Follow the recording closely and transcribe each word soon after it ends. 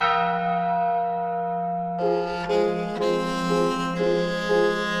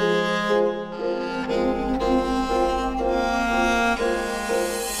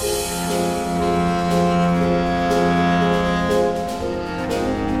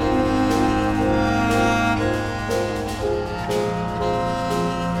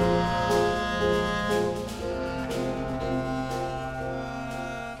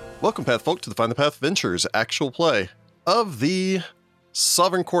Welcome, Pathfolk, to the Find the Path Ventures actual play of the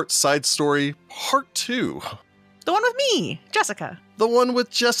Sovereign Court Side Story Part 2. The one with me, Jessica. The one with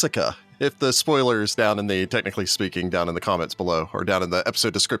Jessica. If the spoilers down in the, technically speaking, down in the comments below, or down in the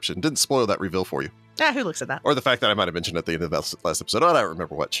episode description, didn't spoil that reveal for you. Who looks at that? Or the fact that I might have mentioned at the end of the last episode. I don't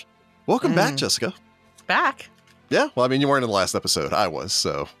remember which. Welcome back, Jessica. Back? Yeah, well, I mean, you weren't in the last episode. I was,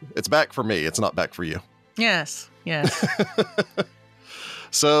 so it's back for me. It's not back for you. Yes.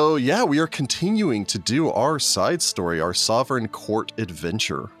 So, yeah, we are continuing to do our side story, our Sovereign Court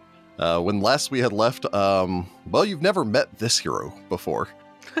adventure. When last we had left, well, you've never met this hero before.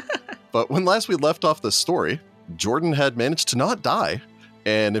 But when last we left off the story, Jordan had managed to not die.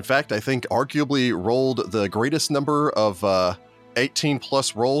 And in fact, I think arguably rolled the greatest number of 18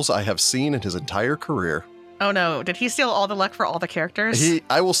 plus rolls I have seen in his entire career. Oh no, did he steal all the luck for all the characters?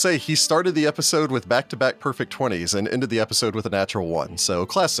 I will say he started the episode with back-to-back perfect 20s and ended the episode with a natural 1. So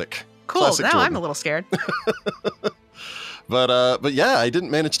classic. Cool, classic now Jordan. I'm a little scared. But yeah, I didn't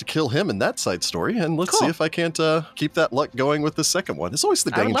manage to kill him in that side story, and let's see if I can't keep that luck going with the second one. It's always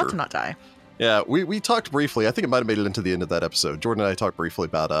the danger. I would love to not die. Yeah, we talked briefly. I think it might have made it into the end of that episode. Jordan and I talked briefly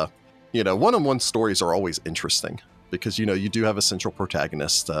about, one-on-one stories are always interesting because, you do have a central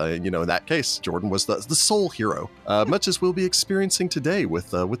protagonist. In that case, Jordan was the sole hero, much as we'll be experiencing today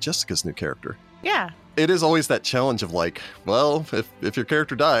with Jessica's new character. Yeah. It is always that challenge of like, well, if your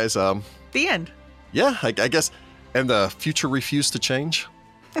character dies, the end. Yeah, I guess. And the future refused to change.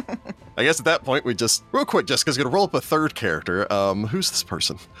 I guess at that point, we just, real quick, Jessica's going to roll up a third character. Who's this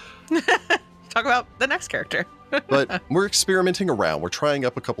person? Talk about the next character. But we're experimenting around. We're trying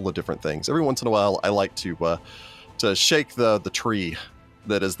up a couple of different things. Every once in a while, I like to shake the tree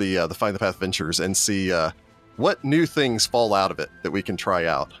that is the Find the Path Ventures and see what new things fall out of it that we can try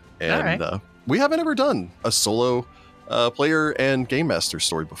out. And we haven't ever done a solo player and game master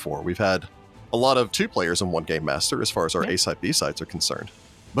story before. We've had a lot of 2 players and 1 game master as far as our A-side, B-sides are concerned.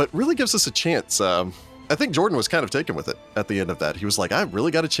 But really gives us a chance. I think Jordan was kind of taken with it at the end of that. He was like, I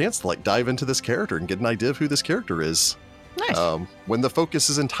really got a chance to dive into this character and get an idea of who this character is. Nice. When the focus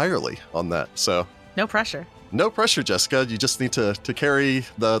is entirely on that. So no pressure. No pressure, Jessica. You just need to carry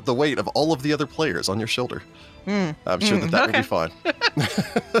the weight of all of the other players on your shoulder. I'm sure that will be fine.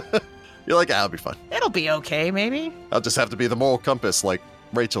 You're like, I'll be fine. It'll be okay, maybe. I'll just have to be the moral compass like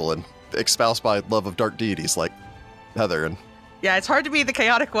Rachel and espoused by love of dark deities like Heather. And yeah, it's hard to be the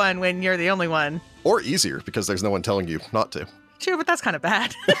chaotic one when you're the only one. Or easier because there's no one telling you not to. True, but that's kind of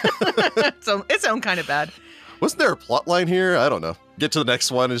bad. So its own kind of bad. Wasn't there a plot line here? I don't know. Get to the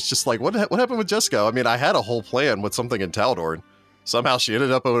next one. It's just like, what happened with Jessica? I mean, I had a whole plan with something in Taldor, and somehow she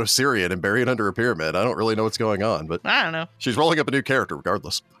ended up with Osirian and buried under a pyramid. I don't really know what's going on, but I don't know. She's rolling up a new character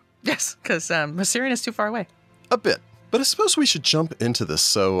regardless. Yes, because Osirian is too far away. A bit. But I suppose we should jump into this.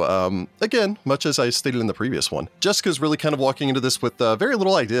 So, again, much as I stated in the previous one, Jessica's really kind of walking into this with very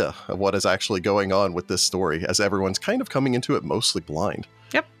little idea of what is actually going on with this story, as everyone's kind of coming into it mostly blind.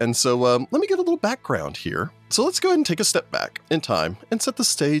 Yep. And so let me get a little background here. So let's go ahead and take a step back in time and set the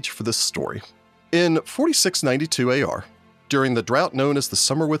stage for this story. In 4692 AR, during the drought known as the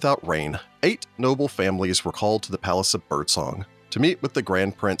Summer Without Rain, 8 noble families were called to the Palace of Birdsong to meet with the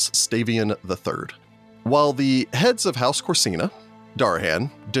Grand Prince Stavian III. While the heads of House Corsina, Darhan,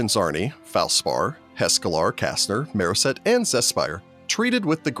 Denzarni, Falspar, Hescalar, Kastner, Maroset, and Zespire treated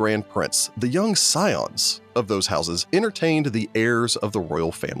with the Grand Prince, the young scions of those houses entertained the heirs of the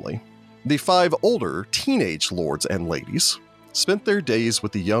royal family. The 5 older teenage lords and ladies spent their days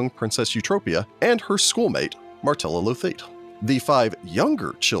with the young Princess Eutropia and her schoolmate, Martella Lothate. The 5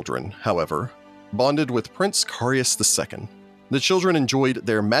 younger children, however, bonded with Prince Carius II. The children enjoyed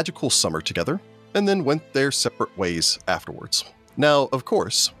their magical summer together and then went their separate ways afterwards. Now, of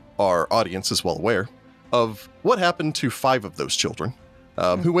course, our audience is well aware of what happened to 5 of those children,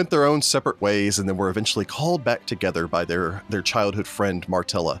 who went their own separate ways and then were eventually called back together by their childhood friend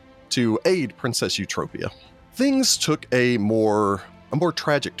Martella to aid Princess Eutropia. Things took a more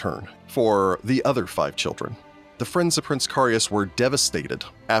tragic turn for the other 5 children. The friends of Prince Carius were devastated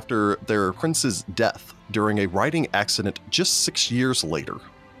after their prince's death during a riding accident just 6 years later.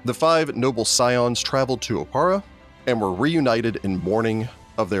 The 5 noble scions traveled to Opara and were reunited in mourning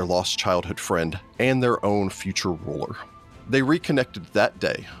of their lost childhood friend and their own future ruler. They reconnected that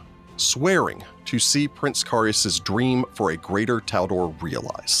day, swearing to see Prince Carius' dream for a greater Taldor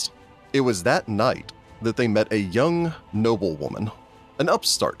realized. It was that night that they met a young noblewoman, an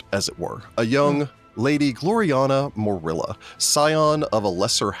upstart, as it were, a young Lady Gloriana Morilla, scion of a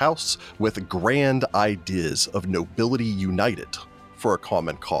lesser house with grand ideas of nobility united for a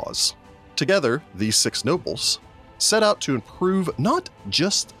common cause. Together, these 6 nobles set out to improve not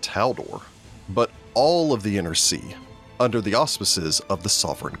just Taldor, but all of the Inner Sea under the auspices of the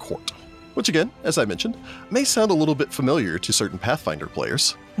Sovereign Court. Which again, as I mentioned, may sound a little bit familiar to certain Pathfinder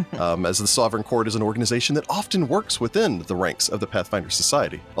players, as the Sovereign Court is an organization that often works within the ranks of the Pathfinder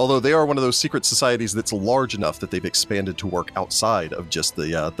Society, although they are one of those secret societies that's large enough that they've expanded to work outside of just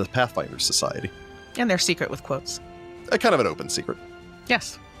the Pathfinder Society. And they're secret with quotes. A kind of an open secret.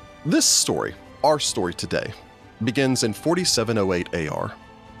 Yes. This story, our story today, begins in 4708 AR,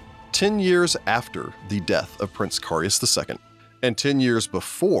 10 years after the death of Prince Carius II, and 10 years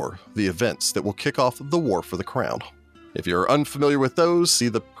before the events that will kick off the War for the Crown. If you're unfamiliar with those, see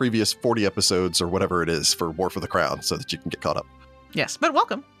the previous 40 episodes or whatever it is for War for the Crown so that you can get caught up. Yes, but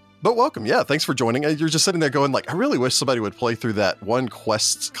welcome. But welcome, yeah, thanks for joining. You're just sitting there going like, I really wish somebody would play through that one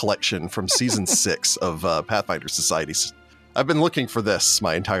quest collection from Season 6 of Pathfinder Societies. I've been looking for this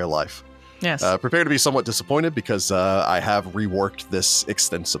my entire life. Yes. Prepare to be somewhat disappointed because I have reworked this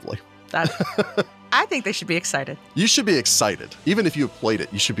extensively. I think they should be excited. You should be excited. Even if you have played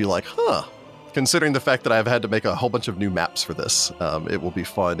it, you should be like, huh. Considering the fact that I've had to make a whole bunch of new maps for this, it will be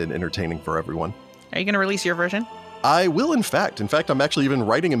fun and entertaining for everyone. Are you going to release your version? I will, in fact. In fact, I'm actually even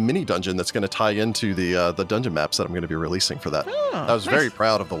writing a mini dungeon that's going to tie into the dungeon maps that I'm going to be releasing for that. Oh, I was nice. very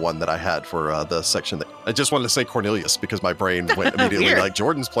proud of the one that I had for the section that I just wanted to say Cornelius because my brain went immediately like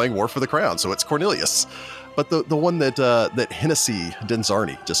Jordan's playing War for the Crown, so it's Cornelius. But the one that Hennessy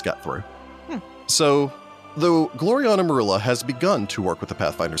Denzarni just got through. So, though Gloriana Morilla has begun to work with the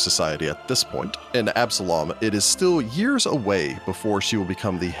Pathfinder Society at this point, in Absalom, it is still years away before she will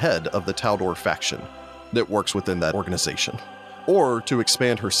become the head of the Taldor faction that works within that organization, or to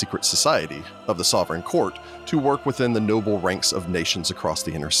expand her secret society of the Sovereign Court to work within the noble ranks of nations across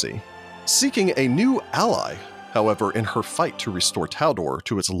the Inner Sea. Seeking a new ally, however, in her fight to restore Taldor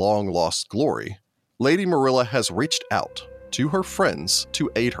to its long-lost glory, Lady Morilla has reached out to her friends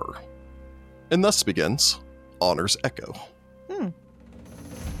to aid her. And thus begins Honor's Echo.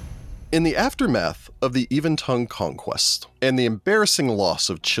 In the aftermath of the Eventung conquest and the embarrassing loss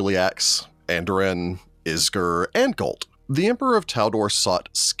of Chiliax, Andoran, Isger, and Galt, the Emperor of Taldor sought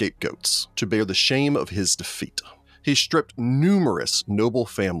scapegoats to bear the shame of his defeat. He stripped numerous noble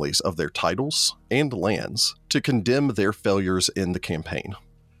families of their titles and lands to condemn their failures in the campaign.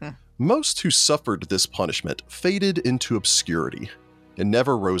 Most who suffered this punishment faded into obscurity and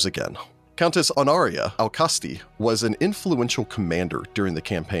never rose again. Countess Honoria Alcasti was an influential commander during the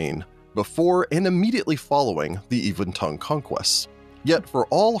campaign before and immediately following the Eventung conquests. Yet for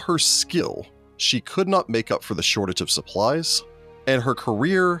all her skill, she could not make up for the shortage of supplies, and her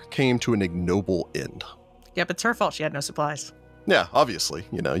career came to an ignoble end. Yep, it's her fault she had no supplies. Yeah, obviously.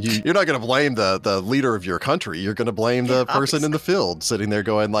 You're not going to blame the leader of your country. You're going to blame the person in the field sitting there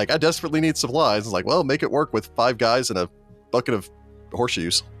going like, I desperately need supplies. It's like, well, make it work with 5 guys and a bucket of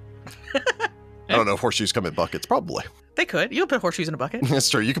horseshoes. I don't know if horseshoes come in buckets. Probably. They could. You could put horseshoes in a bucket. That's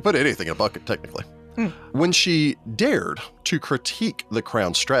true. You could put anything in a bucket, technically. When she dared to critique the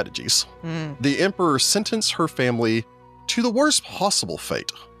crown's strategies, the emperor sentenced her family to the worst possible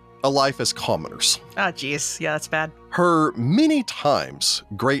fate, a life as commoners. Ah, jeez. Yeah, that's bad. Her many times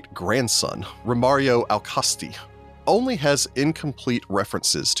great-grandson, Romario Alcasti, only has incomplete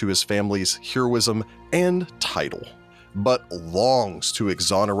references to his family's heroism and title, but longs to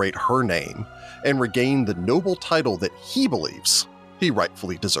exonerate her name and regain the noble title that he believes he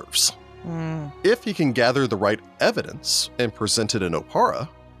rightfully deserves. If he can gather the right evidence and present it in Opara,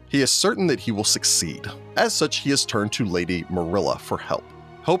 he is certain that he will succeed. As such, he has turned to Lady Morilla for help,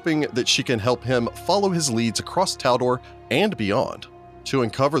 hoping that she can help him follow his leads across Taldor and beyond to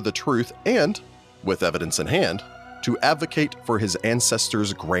uncover the truth and, with evidence in hand, to advocate for his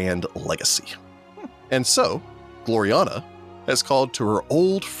ancestors' grand legacy. And so, Gloriana has called to her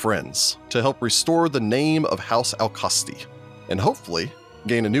old friends to help restore the name of House Alcasti and hopefully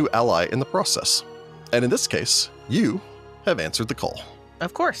gain a new ally in the process. And in this case, you have answered the call.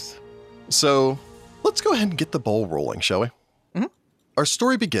 Of course. So let's go ahead and get the ball rolling, shall we? Our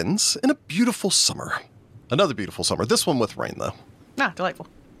story begins in a beautiful summer. Another beautiful summer, this one with rain though. Ah, delightful.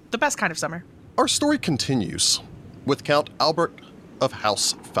 The best kind of summer. Our story continues with Count Albert of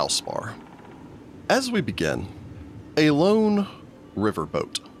House Falspar. As we begin, a lone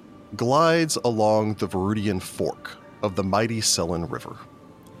riverboat glides along the Verudian fork of the mighty Selen River.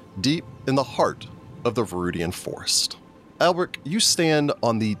 deep in the heart of the Viridian Forest. Albrecht, you stand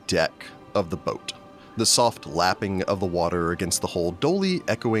on the deck of the boat, the soft lapping of the water against the hull dully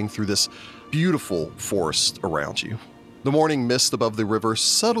echoing through this beautiful forest around you. The morning mist above the river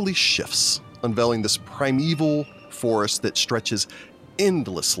subtly shifts, unveiling this primeval forest that stretches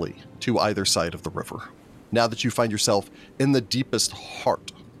endlessly to either side of the river. Now that you find yourself in the deepest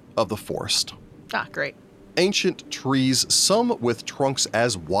heart of the forest. Ah, great. Ancient trees, some with trunks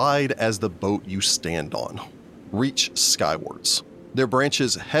as wide as the boat you stand on, reach skywards. Their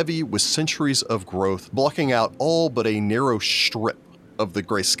branches heavy with centuries of growth, blocking out all but a narrow strip of the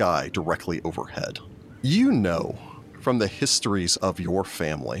gray sky directly overhead. You know from the histories of your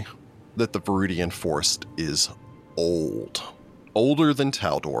family that the Viridian Forest is old. Older than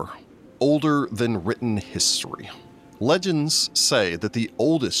Taldor, older than written history. Legends say that the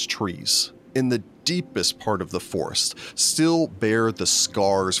oldest trees in the deepest part of the forest still bear the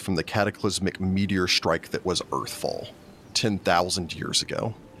scars from the cataclysmic meteor strike that was Earthfall 10,000 years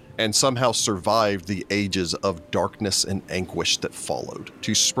ago, and somehow survived the ages of darkness and anguish that followed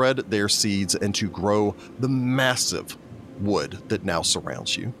to spread their seeds and to grow the massive wood that now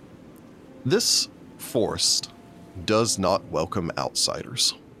surrounds you. This forest does not welcome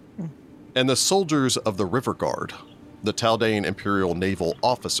outsiders. And the soldiers of the River Guard, the Taldane Imperial Naval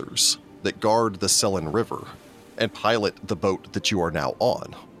officers that guard the Sellen River and pilot the boat that you are now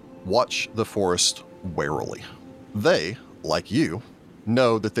on, watch the forest warily. They, like you,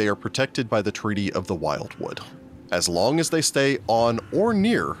 know that they are protected by the Treaty of the Wildwood. As long as they stay on or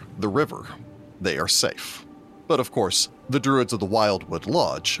near the river, they are safe. But of course, the Druids of the Wildwood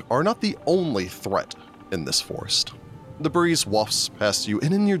Lodge are not the only threat in this forest. The breeze wafts past you,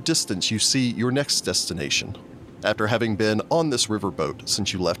 and in your distance you see your next destination. After having been on this riverboat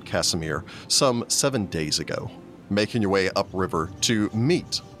since you left Casimir some 7 days ago, making your way upriver to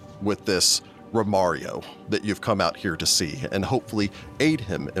meet with this Romario that you've come out here to see and hopefully aid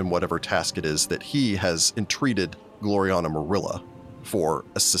him in whatever task it is that he has entreated Gloriana Marilla for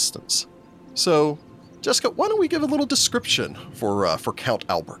assistance. So, Jessica, why don't we give a little description for Count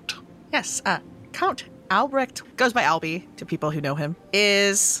Albrecht? Yes, Count Albrecht, goes by Albie to people who know him,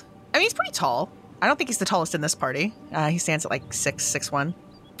 he's pretty tall. I don't think he's the tallest in this party. He stands at like 6'1".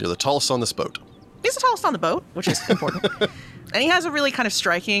 You're the tallest on this boat. He's the tallest on the boat, which is important. And he has a really kind of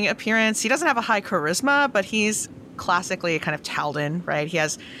striking appearance. He doesn't have a high charisma, but he's classically a kind of Taldan, right? He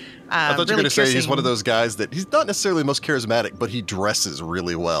has I thought you were going to say he's one of those guys that he's not necessarily the most charismatic, but he dresses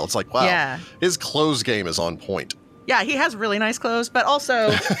really well. It's like, wow, his clothes game is on point. Yeah, he has really nice clothes, but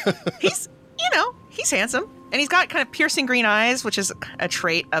also he's handsome. And he's got kind of piercing green eyes, which is a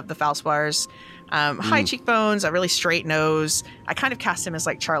trait of the Falspars. High cheekbones, a really straight nose. I kind of cast him as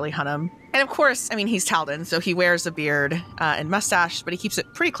like Charlie Hunnam. And of course, he's Taldan, so he wears a beard and mustache, but he keeps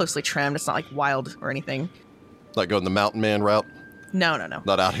it pretty closely trimmed. It's not like wild or anything. Not going the mountain man route? No.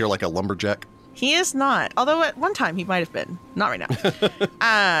 Not out here like a lumberjack? He is not. Although at one time he might have been. Not right now.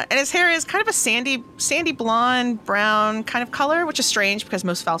 And his hair is kind of a sandy blonde, brown kind of color, which is strange because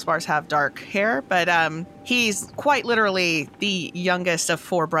most Falspars have dark hair. But he's quite literally the youngest of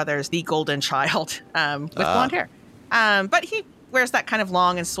 4 brothers, the golden child, with blonde hair. But he wears that kind of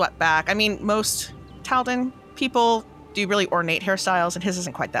long and swept back. Most Taldan people do really ornate hairstyles, and his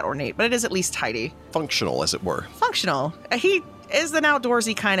isn't quite that ornate, but it is at least tidy. Functional, as it were. Functional. He is an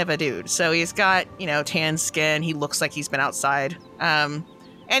outdoorsy kind of a dude. So he's got, tan skin. He looks like he's been outside. And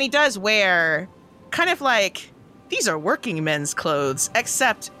he does wear kind of like, these are working men's clothes,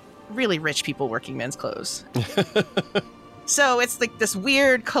 except really rich people working men's clothes. So it's like this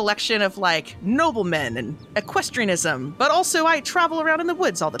weird collection of like noblemen and equestrianism, but also I travel around in the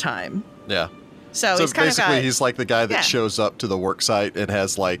woods all the time. Yeah. So he's kind basically of he's like the guy that shows up to the work site and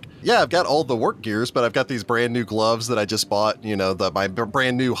has like, I've got all the work gears, but I've got these brand new gloves that I just bought, my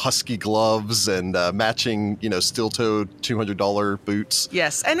brand new Husky gloves and matching, steel-toed $200 boots.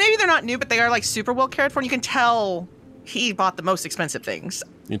 Yes. And maybe they're not new, but they are like super well cared for. And you can tell he bought the most expensive things.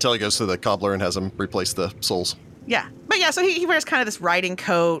 You can tell he goes to the cobbler and has him replace the soles. Yeah. But yeah, so he wears kind of this riding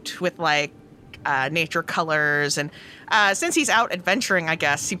coat with like nature colors. And since he's out adventuring, I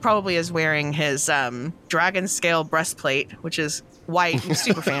guess, he probably is wearing his dragon scale breastplate, which is white and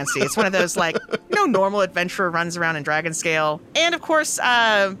super fancy. It's one of those like, normal adventurer runs around in dragon scale. And of course,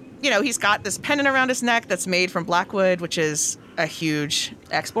 he's got this pendant around his neck that's made from blackwood, which is a huge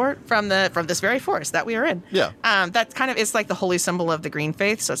export from this very forest that we are in. Yeah. That kind of is like the holy symbol of the green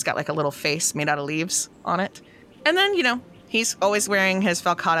faith. So it's got like a little face made out of leaves on it. And then, he's always wearing his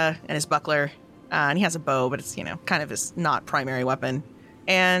falcata and his buckler. And he has a bow, but it's, kind of his not primary weapon.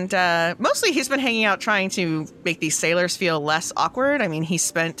 And mostly he's been hanging out trying to make these sailors feel less awkward. I mean, he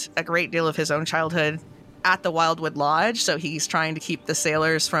spent a great deal of his own childhood at the Wildwood Lodge, so he's trying to keep the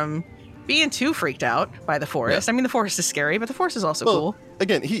sailors from being too freaked out by the forest. Yeah. I mean, the forest is scary, but the forest is also cool.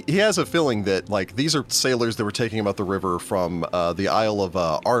 Again, he has a feeling that, like, these are sailors that were taking him up the river from the Isle of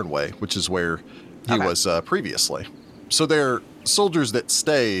Arnway, which is where he was previously. So they're soldiers that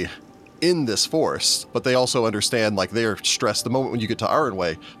stay in this forest, but they also understand, like, they're stressed. The moment when you get to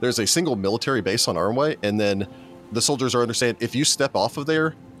Arnway, there's a single military base on Arnway, and then the soldiers are understand if you step off of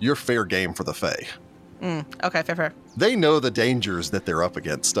there, you're fair game for the Fae. Okay, fair. They know the dangers that they're up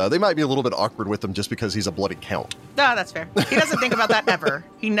against. They might be a little bit awkward with him just because he's a bloody count. No, that's fair. He doesn't think about that ever.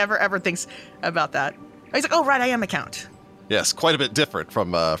 He never, ever thinks about that. He's like, oh, right, I am a count. Yes, quite a bit different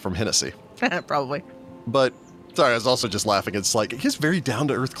from Hennessy. Probably. But, sorry, I was also just laughing. It's like, he has very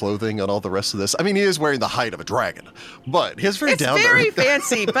down-to-earth clothing and all the rest of this. I mean, he is wearing the hide of a dragon, but he has very down-to-earth. It's very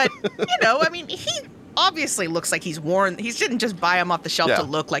fancy, but, I mean, he obviously looks like he's worn. He didn't just buy him off the shelf to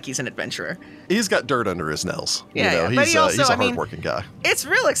look like he's an adventurer. He's got dirt under his nails. Yeah, he's, but he also, he's a hardworking guy. It's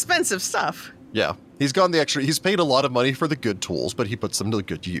real expensive stuff. Yeah, he's gone the extra. He's paid a lot of money for the good tools, but he puts them to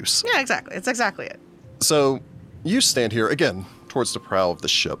good use. Yeah, exactly. It's exactly it. So you stand here again towards the prow of the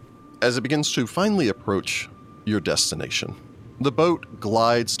ship as it begins to finally approach your destination. The boat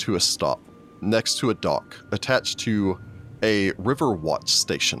glides to a stop next to a dock attached to a river watch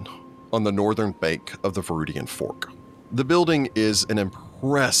station on the northern bank of the Viridian Fork. The building is an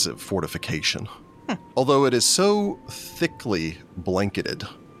impressive fortification, although it is so thickly blanketed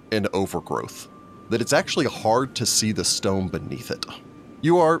in overgrowth that it's actually hard to see the stone beneath it.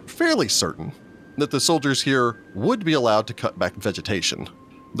 You are fairly certain that the soldiers here would be allowed to cut back vegetation,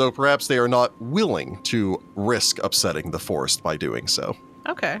 though perhaps they are not willing to risk upsetting the forest by doing so.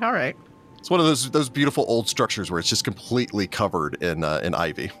 Okay, all right. It's one of those beautiful old structures where it's just completely covered in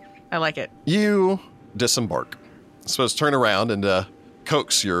ivy. I like it. You disembark. I suppose turn around and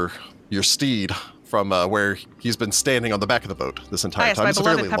coax your steed from where he's been standing on the back of the boat this entire time. My it's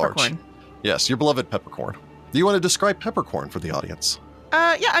beloved fairly large. Yes, your beloved Peppercorn. Do you want to describe Peppercorn for the audience?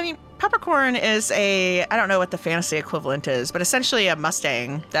 Yeah, I mean, Peppercorn is I don't know what the fantasy equivalent is, but essentially a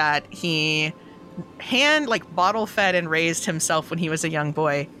Mustang that he bottle fed and raised himself when he was a young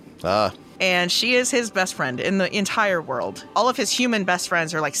boy. And she is his best friend in the entire world. All of his human best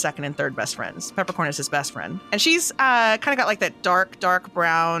friends are like second and third best friends. Peppercorn is his best friend. And she's kind of got like that dark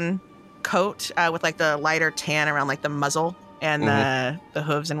brown coat with like the lighter tan around like the muzzle and the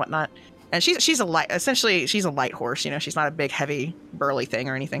hooves and whatnot. And she's a light horse. She's not a big, heavy, burly thing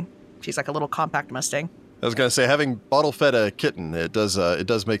or anything. She's like a little compact Mustang. I was going to say, having bottle fed a kitten, it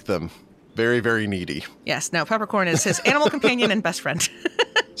does make them very, very needy. Yes, no, Peppercorn is his animal companion and best friend.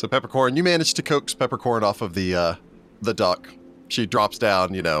 So Peppercorn, you manage to coax Peppercorn off of the dock. She drops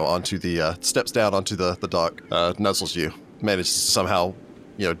down, onto steps down onto the dock, nuzzles you, manages to somehow,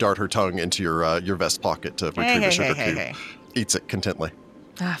 dart her tongue into your vest pocket to retrieve the sugar cube. Eats it contently.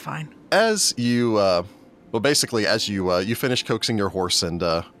 Fine. As you, as you finish coaxing your horse and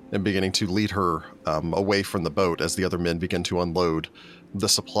beginning to lead her away from the boat as the other men begin to unload the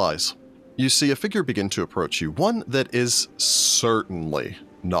supplies, you see a figure begin to approach you, one that is certainly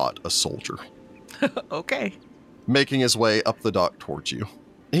not a soldier. Okay. Making his way up the dock towards you.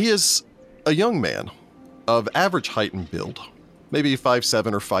 He is a young man of average height and build, maybe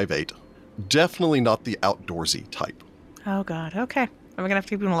 5'7" or 5'8". Definitely not the outdoorsy type. Oh, God. Okay. Are we going to have to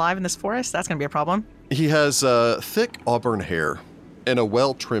keep him alive in this forest? That's going to be a problem. He has thick auburn hair and a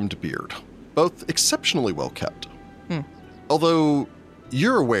well-trimmed beard, both exceptionally well kept. Although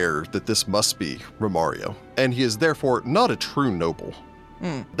you're aware that this must be Romario, and he is therefore not a true noble.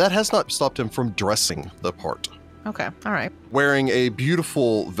 That has not stopped him from dressing the part. Okay, all right. Wearing a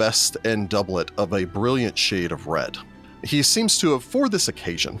beautiful vest and doublet of a brilliant shade of red. He seems to have, for this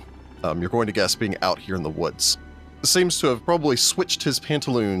occasion, you're going to guess being out here in the woods, seems to have probably switched his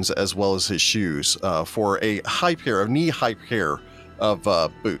pantaloons as well as his shoes for a knee-high pair of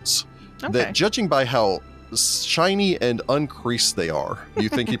boots. Okay. That, judging by how shiny and uncreased they are, you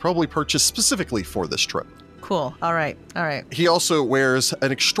think he probably purchased specifically for this trip. Cool. All right. He also wears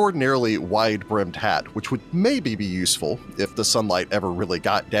an extraordinarily wide-brimmed hat, which would maybe be useful if the sunlight ever really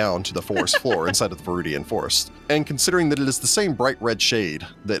got down to the forest floor inside of the Viridian Forest. And considering that it is the same bright red shade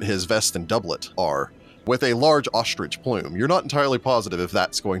that his vest and doublet are, with a large ostrich plume, you're not entirely positive if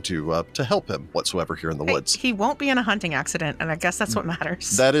that's going to help him whatsoever here in the woods. He won't be in a hunting accident, and I guess that's what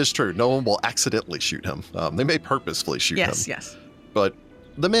matters. That is true. No one will accidentally shoot him. They may purposefully shoot him. Yes. But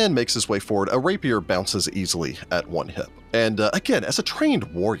the man makes his way forward. A rapier bounces easily at one hip. And again, as a trained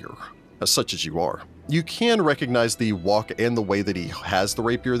warrior, as such as you are, You can recognize the walk and the way that he has the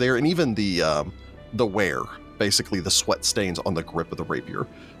rapier there, and even the wear, basically the sweat stains on the grip of the rapier,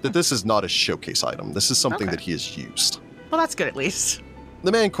 that this is not a showcase item. This is something that he has used. Well, that's good at least.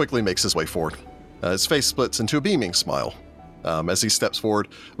 The man quickly makes his way forward. His face splits into a beaming smile as he steps forward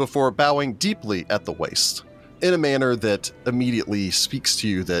before bowing deeply at the waist in a manner that immediately speaks to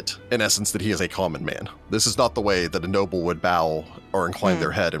you that, in essence, that he is a common man. This is not the way that a noble would bow or incline their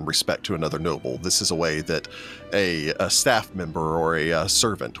head in respect to another noble. This is a way that a staff member or a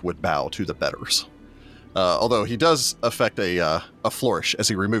servant would bow to the betters. Although he does affect a flourish as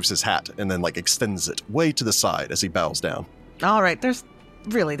he removes his hat and then extends it way to the side as he bows down. All right, there's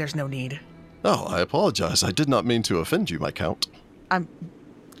no need. Oh, I apologize. I did not mean to offend you, my count. I'm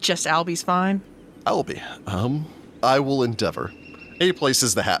just Albie's fine. Albie, I will endeavor. He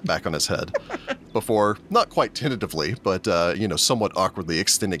places the hat back on his head before, not quite tentatively, but, somewhat awkwardly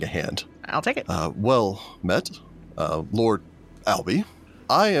extending a hand. I'll take it. Well met, Lord Albie.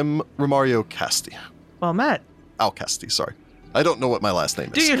 I am Romario Casti. Well met. Alcasti, sorry. I don't know what my last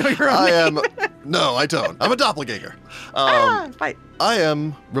name is. Do you know your own name? No, I don't. I'm a doppelganger. Fight. I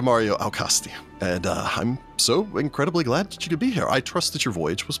am Romario Alcasti, and I'm so incredibly glad that you could be here. I trust that your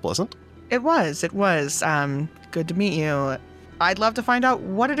voyage was pleasant. It was. Good to meet you. I'd love to find out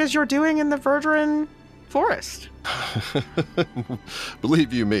what it is you're doing in the Verdurine Forest.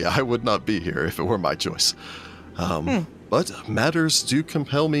 Believe you me, I would not be here if it were my choice. But matters do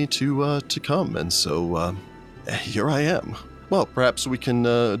compel me to come, and so here I am. Well, perhaps we can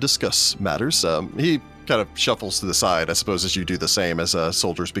discuss matters. He kind of shuffles to the side, I suppose, as you do the same as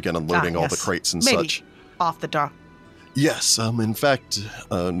soldiers begin unloading all the crates and Maybe such. Off the dock. Yes, in fact,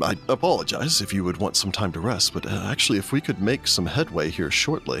 I apologize if you would want some time to rest, but actually, if we could make some headway here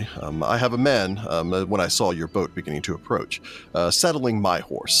shortly, I have a man, when I saw your boat beginning to approach, saddling my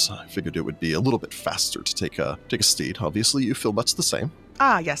horse. I figured it would be a little bit faster to take a steed. Obviously, you feel much the same.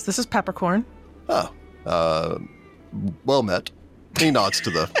 Ah, yes, this is Peppercorn. Well met. He nods to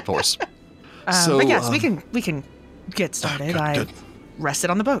the horse. But yes, we can get started. Good. Rested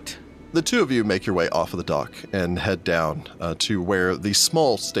on the boat. The two of you make your way off of the dock and head down to where the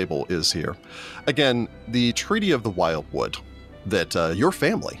small stable is here. Again, the Treaty of the Wildwood that your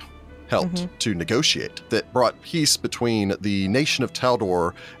family helped to negotiate, that brought peace between the nation of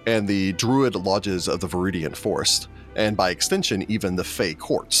Taldor and the Druid lodges of the Viridian Forest, and by extension, even the Fey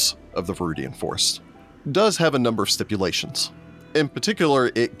courts of the Viridian Forest, does have a number of stipulations. In particular,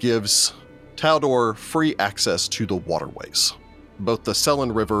 it gives Taldor free access to the waterways, both the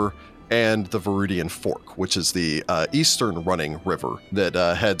Sellen River and the Viridian Fork, which is the eastern running river that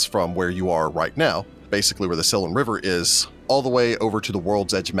heads from where you are right now, basically where the Sellen River is, all the way over to the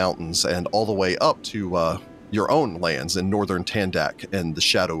World's Edge Mountains and all the way up to your own lands in northern Tandak and the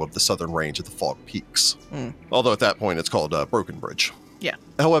shadow of the southern range of the Fog Peaks. Although at that point it's called Broken Bridge. Yeah.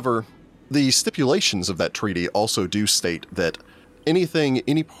 However, the stipulations of that treaty also do state that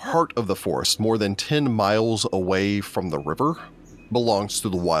any part of the forest more than 10 miles away from the river belongs to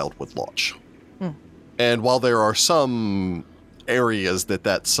the Wildwood Lodge. And while there are some areas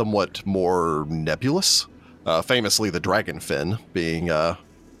that's somewhat more nebulous, famously the Dragonfin being that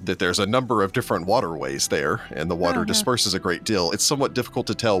there's a number of different waterways there and the water disperses a great deal, it's somewhat difficult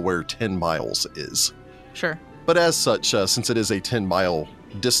to tell where 10 miles is. Sure. But as such, since it is a 10-mile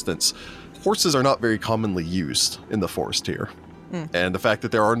distance, horses are not very commonly used in the forest here. And the fact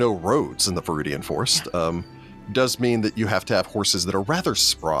that there are no roads in the Viridian Forest does mean that you have to have horses that are rather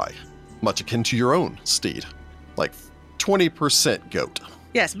spry, much akin to your own steed, like 20% goat.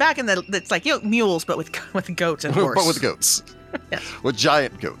 Yes, back in it's like mules, but with goats and horse. But with goats. Yes. With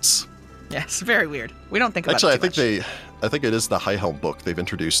giant goats. Yes, very weird. We don't think about Actually, it too much. I think it is the High Helm book. They've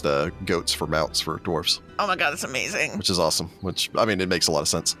introduced goats for mounts for dwarves. Oh my god, that's amazing. Which is awesome. It makes a lot of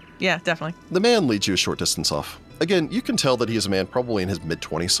sense. Yeah, definitely. The man leads you a short distance off. Again, you can tell that he is a man probably in his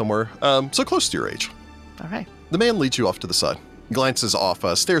mid-20s somewhere, so close to your age. All right. The man leads you off to the side, glances off,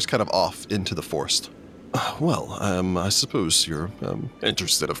 stares kind of off into the forest. Well, I suppose you're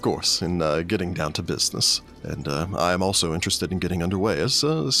interested, of course, in getting down to business. And I am also interested in getting underway as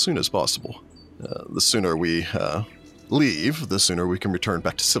soon as possible. The sooner we leave, the sooner we can return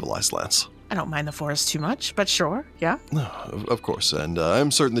back to civilized lands. I don't mind the forest too much, but sure, yeah. Of course, and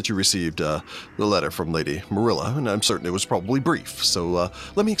I'm certain that you received the letter from Lady Marilla, and I'm certain it was probably brief, so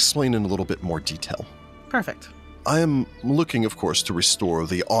let me explain in a little bit more detail. Perfect. I am looking, of course, to restore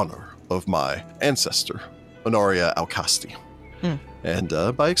the honor of my ancestor, Honoria Alcasti,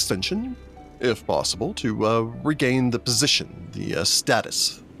 and by extension, if possible, to regain the position, the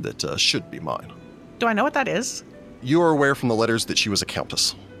status that should be mine. Do I know what that is? You are aware from the letters that she was a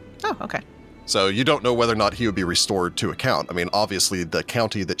countess. Oh, okay. So you don't know whether or not he would be restored to account. I mean, obviously, the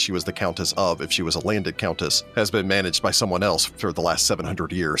county that she was the countess of, if she was a landed countess, has been managed by someone else for the last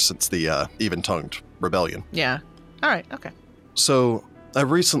 700 years since the Even-Tongued Rebellion. Yeah. All right. Okay. So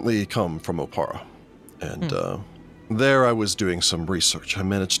I've recently come from Opara, and there I was doing some research. I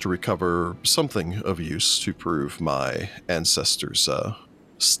managed to recover something of use to prove my ancestors'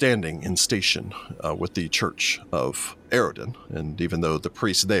 standing in station with the Church of Aroden, and even though the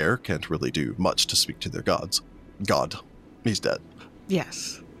priests there can't really do much to speak to their God, he's dead.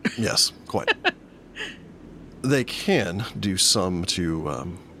 Yes. Yes, quite. They can do some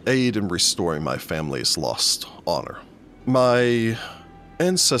to aid in restoring my family's lost honor. My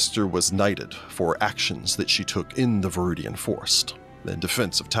ancestor was knighted for actions that she took in the Viridian Forest in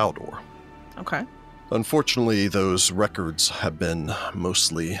defense of Taldor. Okay. Unfortunately, those records have been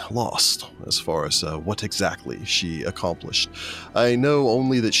mostly lost as far as what exactly she accomplished. I know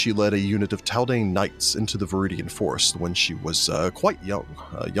only that she led a unit of Taldane knights into the Viridian Forest when she was quite young,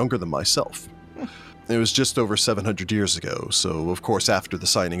 younger than myself. It was just over 700 years ago, so of course after the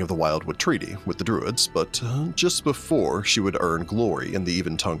signing of the Wildwood Treaty with the Druids, but just before she would earn glory in the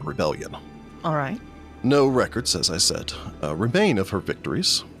Even-Tongued Rebellion. All right. No records, as I said, remain of her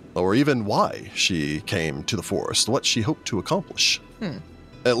victories, or even why she came to the forest, what she hoped to accomplish.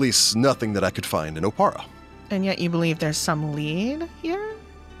 At least nothing that I could find in Opara. And yet you believe there's some lead here?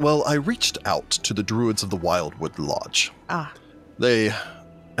 Well, I reached out to the Druids of the Wildwood Lodge. Ah. They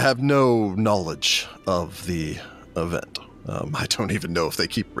have no knowledge of the event. I don't even know if they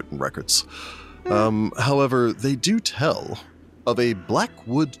keep written records. However, they do tell of a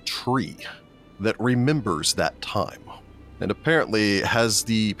blackwood tree that remembers that time, and apparently has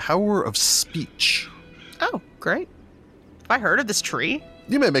the power of speech. Oh, great. Have I heard of this tree?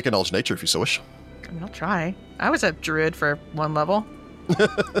 You may make a knowledge nature if you so wish. I mean, I'll try. I was a druid for one level.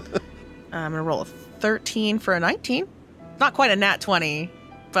 I'm going to roll a 13 for a 19. Not quite a nat 20,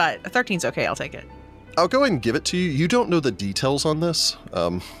 but a 13's okay. I'll take it. I'll go ahead and give it to you. You don't know the details on this.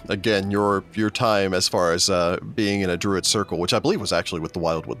 Again, your time as far as being in a druid circle, which I believe was actually with the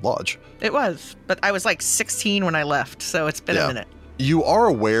Wildwood Lodge. It was, but I was like 16 when I left, so it's been a minute. You are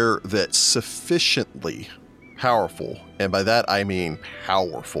aware that sufficiently powerful, and by that I mean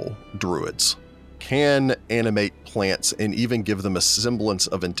powerful, druids can animate plants and even give them a semblance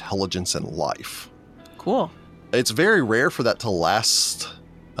of intelligence and life. Cool. It's very rare for that to last.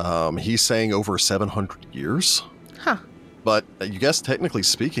 He's saying over 700 years. Huh. But you guess, technically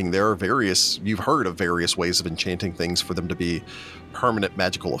speaking, there are you've heard of various ways of enchanting things for them to be permanent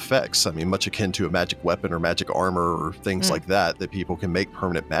magical effects. I mean, much akin to a magic weapon or magic armor or things like that people can make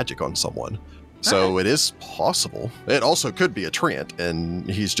permanent magic on someone. So it is possible. It also could be a treant, and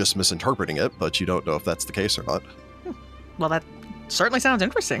he's just misinterpreting it, but you don't know if that's the case or not. Well, that certainly sounds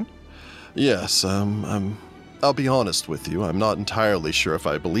interesting. Yes, I'll be honest with you, I'm not entirely sure if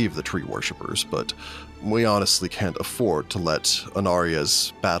I believe the tree worshippers, but we honestly can't afford to let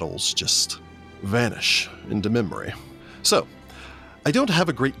Anaria's battles just vanish into memory. So, I don't have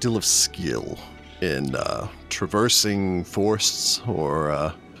a great deal of skill in traversing forests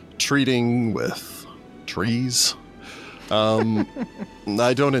or treating with trees. I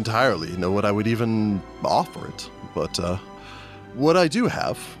don't entirely know what I would even offer it, but what I do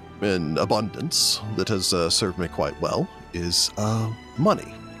have in abundance that has served me quite well is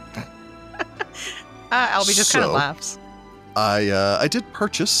money. Albie just kind of laughs. I did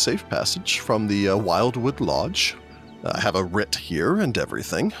purchase safe passage from the Wildwood Lodge. I have a writ here and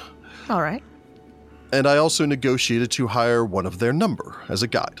everything. All right. And I also negotiated to hire one of their number as a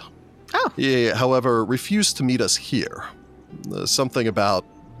guide. Oh. He, however, refused to meet us here. Something about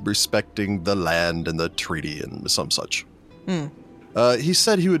respecting the land and the treaty and some such. He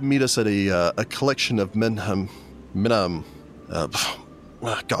said he would meet us at a collection of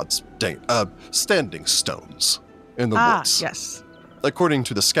standing stones in the woods. Yes. According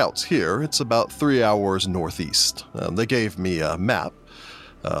to the scouts here, it's about 3 hours northeast. They gave me a map.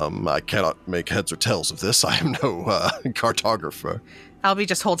 I cannot make heads or tails of this. I am no cartographer. Albie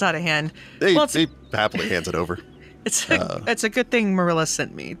just holds out a hand. He happily hands it over. It's a good thing Marilla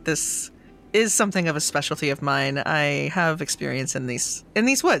sent me. This is something of a specialty of mine. I have experience in these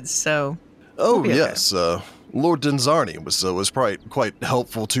woods, so. Oh yes, Lord Denzarni was quite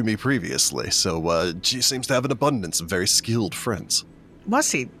helpful to me previously. So she seems to have an abundance of very skilled friends.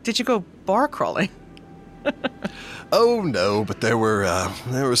 Was he? Did you go bar crawling? Oh no, but there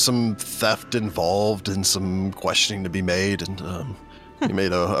was some theft involved and some questioning to be made, and he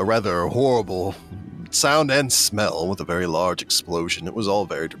made a rather horrible sound and smell with a very large explosion. It was all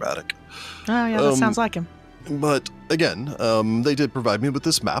very dramatic. Oh yeah, that sounds like him. But again, they did provide me with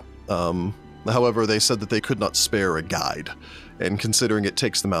this map. However, they said that they could not spare a guide, and considering it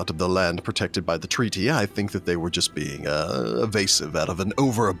takes them out of the land protected by the treaty, I think that they were just being evasive out of an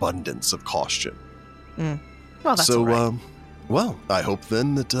overabundance of caution. Well, that's so, all right. Well, I hope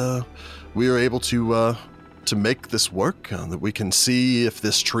then that we are able to make this work, that we can see if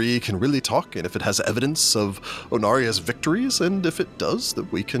this tree can really talk, and if it has evidence of Onaria's victories, and if it does,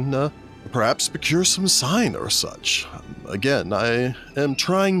 that we can perhaps procure some sign or such. Again, I am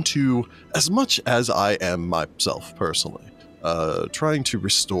trying to, as much as I am myself personally, trying to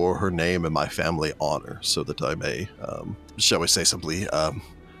restore her name and my family honor so that I may, shall we say simply,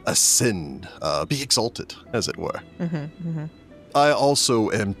 ascend, be exalted, as it were. I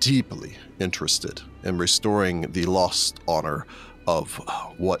also am deeply interested in restoring the lost honor of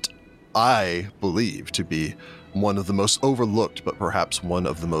what I believe to be one of the most overlooked, but perhaps one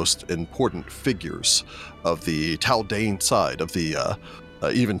of the most important figures of the Taldane side of the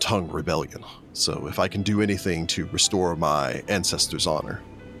Even Tongue Rebellion. So if I can do anything to restore my ancestors' honor,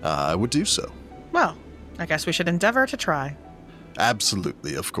 I would do so. Well, I guess we should endeavor to try.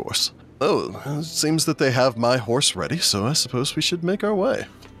 Absolutely, of course. Oh, it seems that they have my horse ready, so I suppose we should make our way.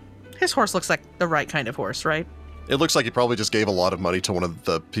 His horse looks like the right kind of horse, right? It looks like he probably just gave a lot of money to one of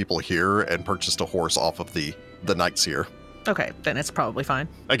the people here and purchased a horse off of the knights here. Okay, then it's probably fine.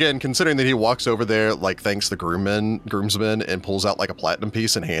 Again, considering that he walks over there, like, thanks the groomsman, and pulls out, like, a platinum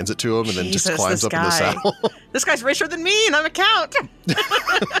piece and hands it to him, and then just climbs up in the saddle. This guy's richer than me, and I'm a count!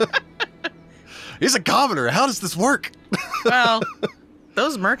 He's a commoner. How does this work? Well,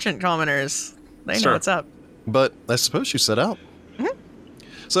 those merchant commoners, they know what's up. But I suppose you set out.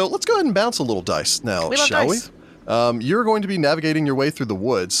 So let's go ahead and bounce a little dice now, shall we? You're going to be navigating your way through the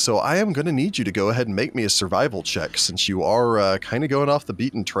woods, so I am going to need you to go ahead and make me a survival check since you are kind of going off the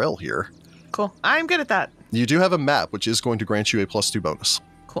beaten trail here. Cool. I'm good at that. You do have a map, which is going to grant you a +2 bonus.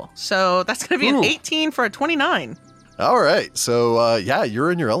 Cool. So that's going to be an 18 for a 29. All right. So, yeah,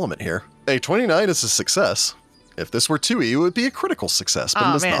 you're in your element here. A 29 is a success. If this were 2E, it would be a critical success,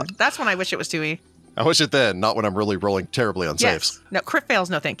 but it is not. That's when I wish it was 2E. I wish it then, not when I'm really rolling terribly on saves. No, crit fails,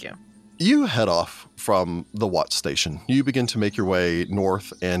 no thank you. You head off from the watch station. You begin to make your way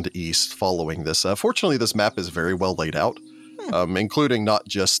north and east following this. Fortunately, this map is very well laid out, including not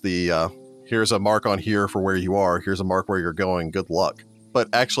just the, here's a mark on here for where you are, here's a mark where you're going, good luck, but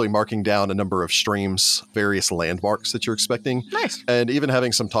actually marking down a number of streams, various landmarks that you're expecting. Nice. And even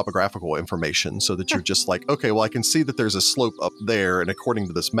having some topographical information so that you're just like, okay, well, I can see that there's a slope up there, and according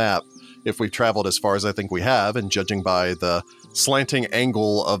to this map, if we've traveled as far as I think we have, and judging by the slanting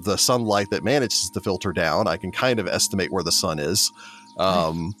angle of the sunlight that manages to filter down, I can kind of estimate where the sun is.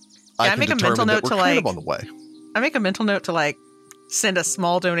 I make a mental note to kind of on the way. I make a mental note to like send a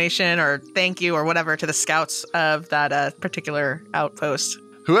small donation or thank you or whatever to the scouts of that particular outpost.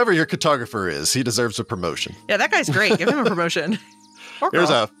 Whoever your cartographer is, he deserves a promotion. Yeah, that guy's great. Give him a promotion. Here's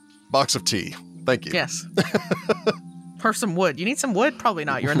a box of tea. Thank you. Yes. Or some wood. You need some wood? Probably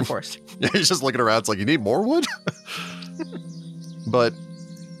not. You're in the forest. Yeah, he's just looking around. It's like, you need more wood? But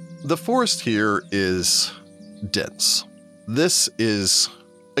the forest here is dense. This is,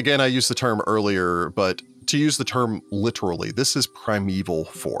 again, I used the term earlier, but to use the term literally, this is primeval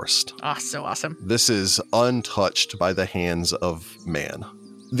forest. Ah, so awesome. This is untouched by the hands of man.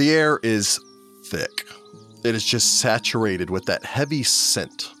 The air is thick. It is just saturated with that heavy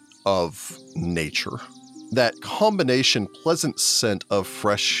scent of nature. That combination pleasant scent of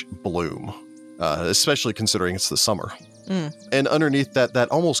fresh bloom, especially considering it's the summer. And underneath that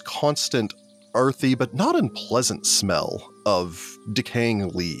almost constant earthy but not unpleasant smell of decaying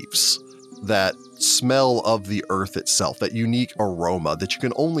leaves. That smell of the earth itself, that unique aroma that you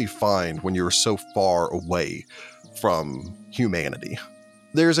can only find when you're so far away from humanity.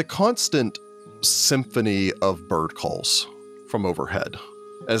 There's a constant symphony of bird calls from overhead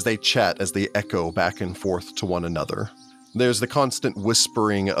as they chat, as they echo back and forth to one another. There's the constant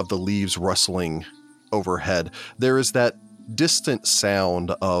whispering of the leaves rustling overhead. There is that distant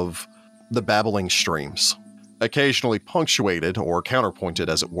sound of the babbling streams, occasionally punctuated or counterpointed,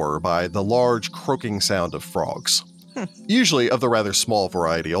 as it were, by the large croaking sound of frogs. Usually of the rather small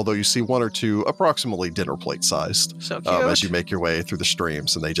variety, although you see one or two approximately dinner plate sized. So cute. As you make your way through the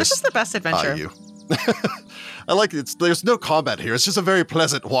streams, and they just This is the best adventure. eye you. I like it. There's no combat here. It's just a very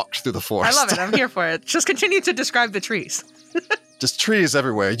pleasant walk through the forest. I love it. I'm here for it. Just continue to describe the trees. Just trees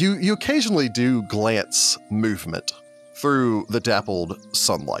everywhere. You occasionally do glance movement through the dappled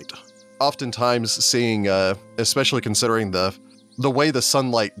sunlight. Oftentimes seeing, especially considering the way the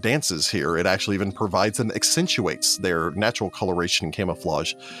sunlight dances here, it actually even provides and accentuates their natural coloration and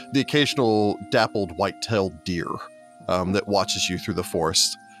camouflage. The occasional dappled white-tailed deer that watches you through the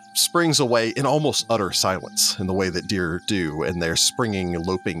forest. springs away in almost utter silence in the way that deer do in their springing,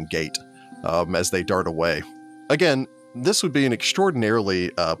 loping gait as they dart away. Again, this would be an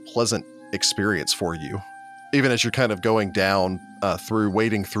extraordinarily pleasant experience for you, even as you're kind of going down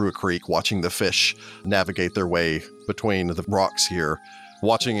wading through a creek, watching the fish navigate their way between the rocks here,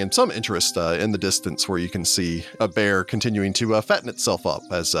 watching in some interest in the distance where you can see a bear continuing to fatten itself up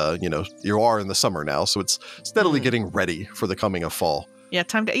as, you are in the summer now, so it's steadily getting ready for the coming of fall. Yeah,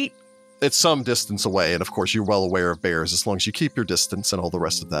 time to eat. It's some distance away, and of course you're well aware of bears. As long as you keep your distance and all the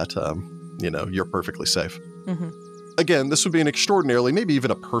rest of that, you're perfectly safe. Mm-hmm. Again, this would be an extraordinarily, maybe even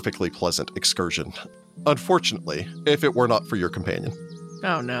a perfectly pleasant excursion. Unfortunately, if it were not for your companion.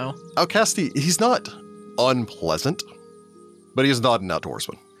 Oh, no. Alcasti, he's not unpleasant, but he is not an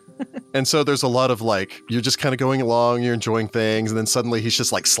outdoorsman. And so there's a lot of you're just kind of going along, you're enjoying things, and then suddenly he's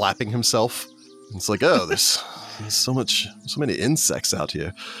just slapping himself. It's like, oh, there's so many insects out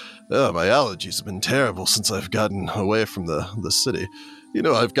here. Oh, my allergies have been terrible since I've gotten away from the city.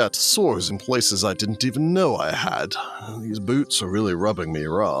 I've got sores in places I didn't even know I had. These boots are really rubbing me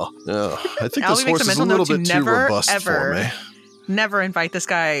raw. Oh, I think this horse is a little bit too robust for me. Never invite this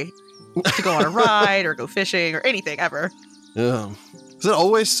guy to go on a ride or go fishing or anything ever. Yeah. Is it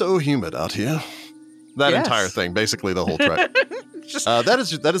always so humid out here? That entire thing, basically the whole trek.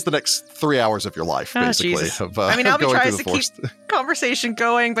 That is the next 3 hours of your life, basically. Albie tries to keep conversation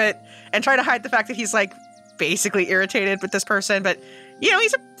going, and try to hide the fact that he's basically irritated with this person, but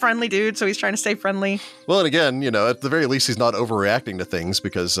he's a friendly dude, so he's trying to stay friendly. Well, and again, at the very least, he's not overreacting to things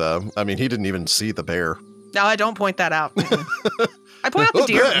because, he didn't even see the bear. No, I don't point that out. I point out the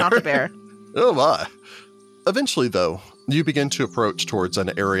deer, but not the bear. Oh my. Eventually, though, you begin to approach towards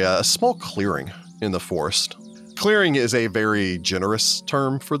an area, a small clearing in the forest. Clearing is a very generous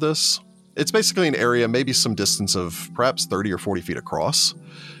term for this. It's basically an area, maybe some distance of perhaps 30 or 40 feet across.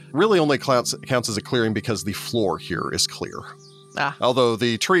 Really only counts as a clearing because the floor here is clear. Although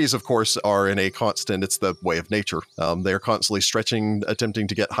the trees, of course, are in a constant, it's the way of nature. They're constantly stretching, attempting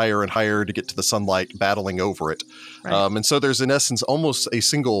to get higher and higher to get to the sunlight, battling over it. Right. And so there's, in essence, almost a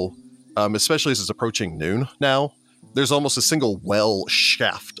single, especially as it's approaching noon now, there's almost a single well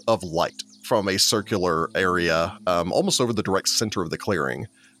shaft of light from a circular area, almost over the direct center of the clearing,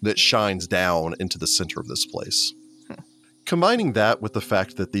 that shines down into the center of this place. Combining that with the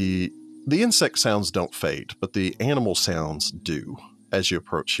fact that the insect sounds don't fade, but the animal sounds do as you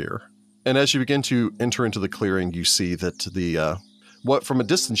approach here. And as you begin to enter into the clearing, you see that what from a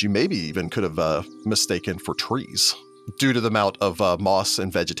distance you maybe even could have mistaken for trees due to the amount of moss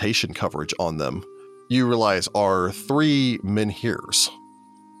and vegetation coverage on them, you realize are 3 menhirs.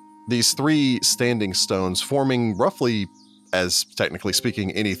 These 3 standing stones forming roughly, as technically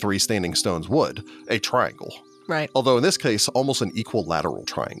speaking, any 3 standing stones would, a triangle. Right. Although in this case, almost an equilateral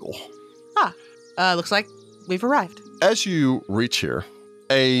triangle. Looks like we've arrived. As you reach here,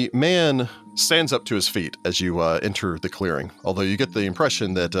 a man stands up to his feet as you enter the clearing. Although you get the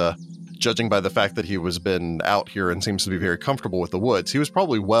impression that, judging by the fact that he was been out here and seems to be very comfortable with the woods, he was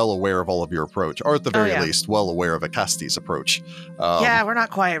probably well aware of all of your approach, or at the very least, well aware of Alcasti's approach. We're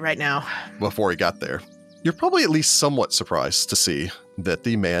not quiet right now. Before he got there. You're probably at least somewhat surprised to see that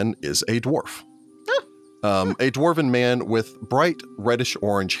the man is a dwarf. A dwarven man with bright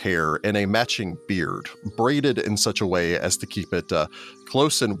reddish-orange hair and a matching beard, braided in such a way as to keep it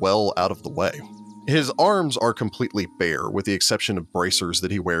close and well out of the way. His arms are completely bare, with the exception of bracers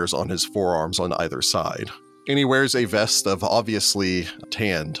that he wears on his forearms on either side. And he wears a vest of obviously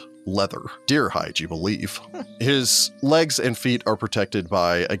tanned leather, deer hide, you believe. His legs and feet are protected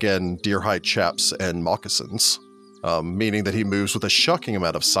by, again, deer hide chaps and moccasins, meaning that he moves with a shocking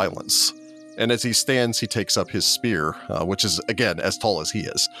amount of silence. And as he stands, he takes up his spear, which is, again, as tall as he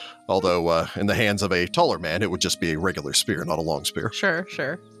is. Although in the hands of a taller man, it would just be a regular spear, not a long spear. Sure.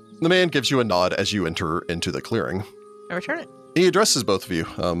 The man gives you a nod as you enter into the clearing. I return it. He addresses both of you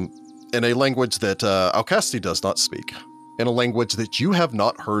in a language that Alcasti does not speak, in a language that you have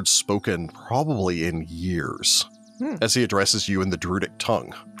not heard spoken probably in years, as he addresses you in the Druidic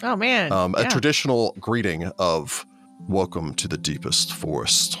tongue. Oh, man. A traditional greeting of, "Welcome to the deepest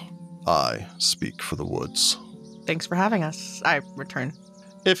forest. I speak for the woods." Thanks for having us. I return.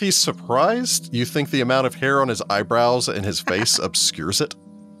 If he's surprised, you think the amount of hair on his eyebrows and his face obscures it.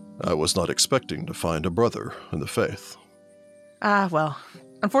 "I was not expecting to find a brother in the faith." Well,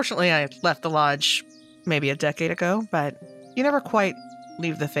 unfortunately I left the lodge maybe a decade ago, but you never quite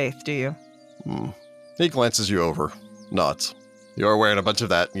leave the faith, do you? He glances you over, nods. You are wearing a bunch of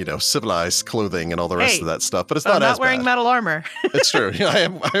that, civilized clothing and all the rest of that stuff, but it's not as bad. I'm not wearing metal armor. It's true. I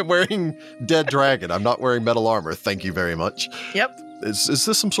am wearing dead dragon. I'm not wearing metal armor. Thank you very much. Yep. Is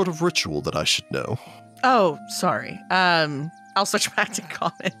this some sort of ritual that I should know? Oh, sorry. I'll switch back to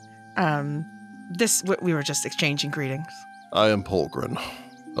common. We were just exchanging greetings. I am Polgren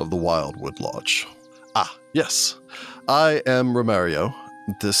of the Wildwood Lodge. Ah, yes. I am Romario.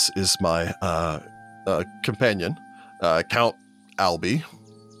 This is my companion, Count Albie.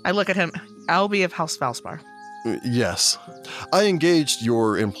 I look at him. Albie of House Valspar. Yes. I engaged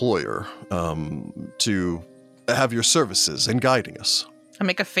your employer to have your services in guiding us. I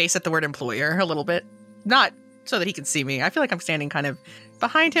make a face at the word employer a little bit. Not so that he can see me. I feel like I'm standing kind of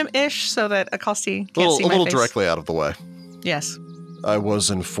behind him-ish so that Acosti can't see my face. A little directly out of the way. Yes. I was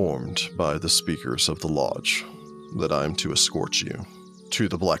informed by the speakers of the lodge that I am to escort you to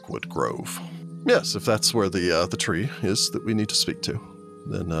the Blackwood Grove. Yes, if that's where the tree is that we need to speak to,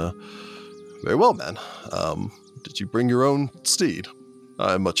 then very well, man. Did you bring your own steed?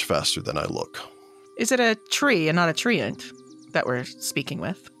 I'm much faster than I look. Is it a tree and not a treant that we're speaking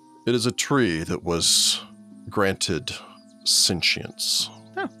with? It is a tree that was granted sentience.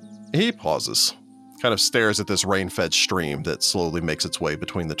 Oh. He pauses, kind of stares at this rain-fed stream that slowly makes its way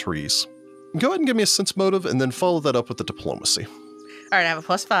between the trees. Go ahead and give me a sense motive, and then follow that up with the diplomacy. All right, I have a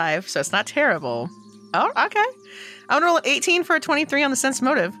 +5, so it's not terrible. Oh, okay. I'm going to roll an 18 for a 23 on the sense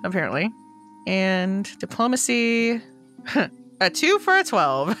motive, apparently. And diplomacy, a 2 for a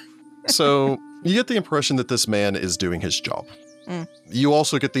 12. So you get the impression that this man is doing his job. You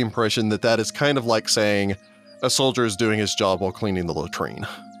also get the impression that that is kind of like saying a soldier is doing his job while cleaning the latrine.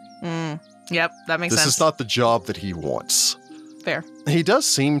 Yep, that makes sense. This is not the job that he wants. Fair. He does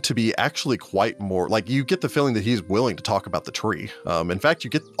seem to be actually quite more, like you get the feeling that he's willing to talk about the tree. In fact, you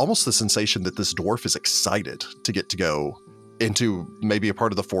get almost the sensation that this dwarf is excited to get to go into maybe a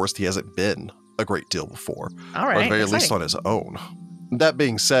part of the forest he hasn't been a great deal before. All right, or at the very least on his own. That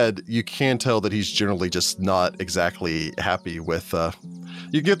being said, you can tell that he's generally just not exactly happy with,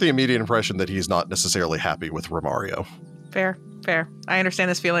 you get the immediate impression that he's not necessarily happy with Romario. Fair. I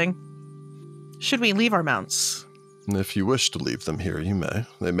understand this feeling. Should we leave our mounts? If you wish to leave them here, you may.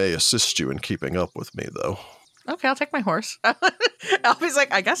 They may assist you in keeping up with me, though. Okay, I'll take my horse. Albie's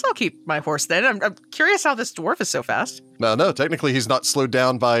like, I guess I'll keep my horse then. I'm curious how this dwarf is so fast. No, technically he's not slowed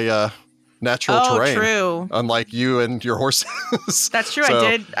down by natural terrain. Oh, true. Unlike you and your horses. That's true.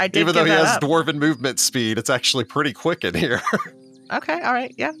 So, I did even though he has up. dwarven movement speed, it's actually pretty quick in here. Okay, all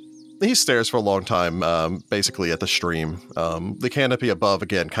right, yeah. He stares for a long time, basically at the stream. The canopy above,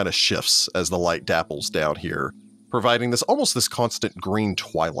 again, kind of shifts as the light dapples down here, providing this constant green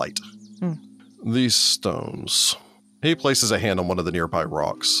twilight. These stones, he places a hand on one of the nearby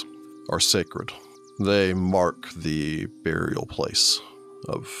rocks, are sacred. They mark the burial place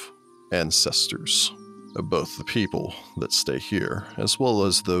of ancestors of both the people that stay here, as well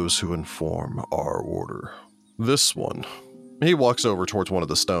as those who inform our order. This one, he walks over towards one of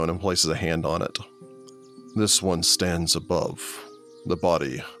the stone and places a hand on it. This one stands above the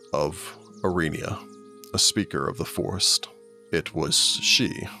body of Arenia, a speaker of the forest. It was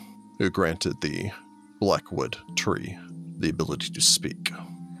she who granted the Blackwood tree the ability to speak,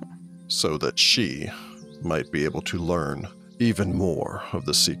 so that she might be able to learn even more of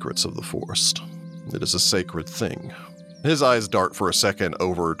the secrets of the forest. It is a sacred thing. His eyes dart for a second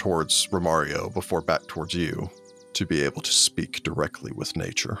over towards Romario before back towards you, to be able to speak directly with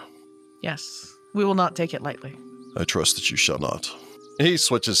nature. Yes, we will not take it lightly. I trust that you shall not. He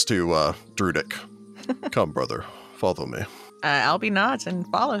switches to Druidic. Come, brother, follow me. Albie nods and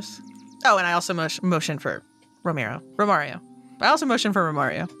follows. Oh, and I also motion for Romario. I also motion for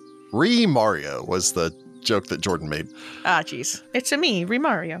Romario. Mario was the joke that Jordan made. Ah, jeez. It's a me,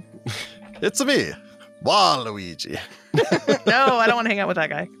 Mario. It's a me, Waluigi. No, I don't want to hang out with that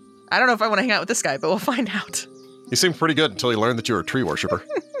guy. I don't know if I want to hang out with this guy, but we'll find out. You seemed pretty good until you learned that you were a tree worshiper.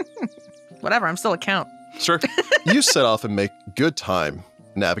 Whatever, I'm still a count. Sure. You set off and make good time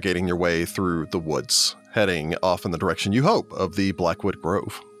navigating your way through the woods, heading off in the direction you hope of the Blackwood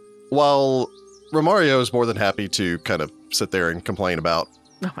Grove. While Romario is more than happy to kind of sit there and complain about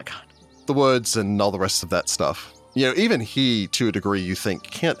Oh my god. the woods and all the rest of that stuff. You know, even he, to a degree, you think,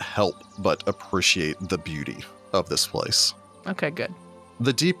 can't help but appreciate the beauty of this place. Okay, good.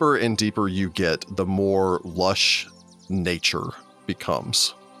 The deeper and deeper you get, the more lush nature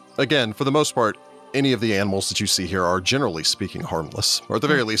becomes. Again, for the most part, any of the animals that you see here are generally speaking harmless, or at the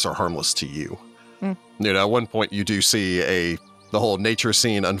very least are harmless to you. You know, at one point you do see the whole nature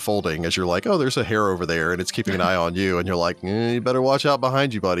scene unfolding as you're like, oh, there's a hare over there and it's keeping an eye on you. And you're like, you better watch out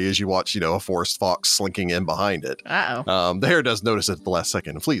behind you, buddy, as you watch, a forest fox slinking in behind it. Uh-oh. The hare does notice it at the last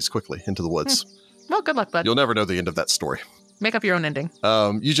second and flees quickly into the woods. Well, good luck, bud. You'll never know the end of that story. Make up your own ending.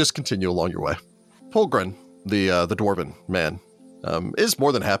 You just continue along your way. Polgren, the dwarven man, is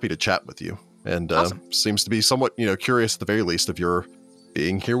more than happy to chat with you, and Awesome. seems to be somewhat, curious at the very least of your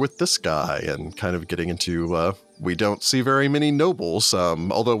being here with this guy and kind of getting into, we don't see very many nobles,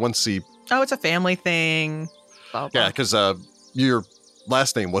 although once he... Oh, it's a family thing. Blah, blah. Yeah, because your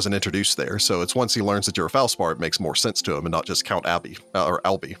last name wasn't introduced there, so it's once he learns that you're a Falspar, it makes more sense to him and not just Count Albie, or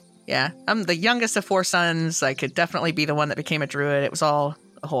Albie. Yeah, I'm the youngest of 4 sons. I could definitely be the one that became a druid. It was all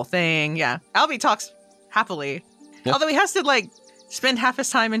a whole thing. Yeah, Albie talks happily. Yeah. Although he has to, spend half his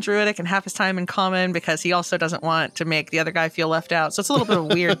time in druidic and half his time in common because he also doesn't want to make the other guy feel left out. So it's a little bit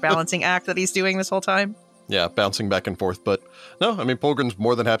of a weird balancing act that he's doing this whole time. Yeah, bouncing back and forth. But no, I mean, Polgren's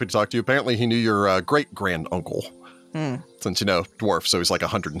more than happy to talk to you. Apparently, he knew your great-grand-uncle. Since, dwarf, so he's like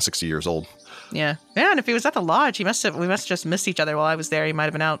 160 years old. Yeah. Yeah, and if he was at the lodge, we must have just missed each other while I was there. He might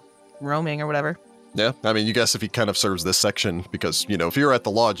have been out roaming or whatever. Yeah, I mean, you guess if he kind of serves this section, because, if you were at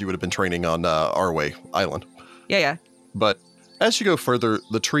the lodge, you would have been training on Arway Island. Yeah. But as you go further,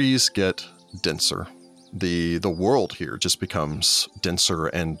 the trees get denser. The world here just becomes denser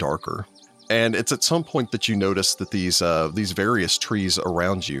and darker. And it's at some point that you notice that these various trees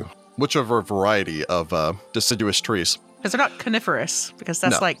around you, which are a variety of deciduous trees. Because they're not coniferous, because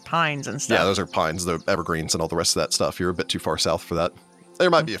that's like pines and stuff. Yeah, those are pines, the evergreens and all the rest of that stuff. You're a bit too far south for that. There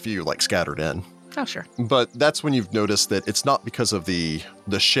might be a few scattered in. Oh, sure. But that's when you've noticed that it's not because of the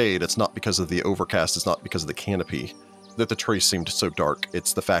shade, it's not because of the overcast, it's not because of the canopy that the trees seemed so dark.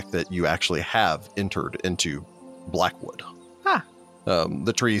 It's the fact that you actually have entered into Blackwood. Ah.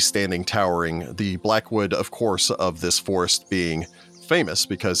 The trees standing towering, the Blackwood, of course, of this forest being famous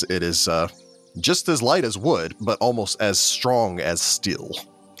because it is just as light as wood, but almost as strong as steel.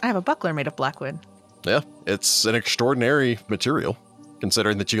 I have a buckler made of Blackwood. Yeah, it's an extraordinary material,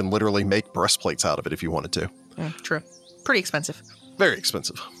 considering that you can literally make breastplates out of it if you wanted to. True. Pretty expensive. Very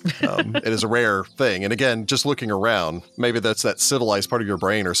expensive. It is a rare thing. And again, just looking around, maybe that's that civilized part of your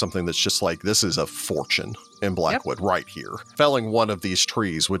brain or something that's just like, this is a fortune in Blackwood right here. Felling one of these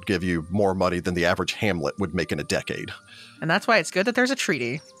trees would give you more money than the average hamlet would make in a decade. And that's why it's good that there's a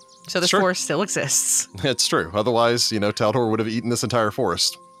treaty. So this forest still exists. It's true. Otherwise, Taldor would have eaten this entire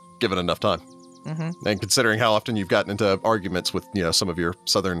forest, given enough time. Mm-hmm. And considering how often you've gotten into arguments with, some of your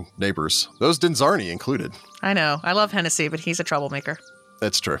southern neighbors, those Denzarni included. I know. I love Hennessy, but he's a troublemaker.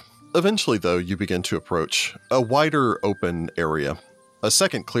 That's true. Eventually, though, you begin to approach a wider open area. A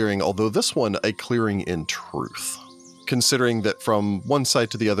second clearing, although this one a clearing in truth. Considering that from one side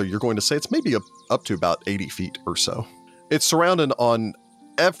to the other, you're going to say it's maybe up to about 80 feet or so. It's surrounded on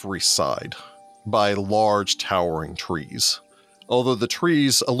every side by large towering trees. Although the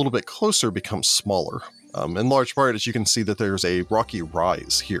trees a little bit closer become smaller. In large part, as you can see that there's a rocky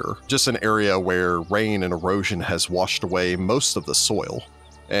rise here, just an area where rain and erosion has washed away most of the soil,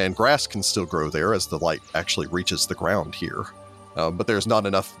 and grass can still grow there as the light actually reaches the ground here. But there's not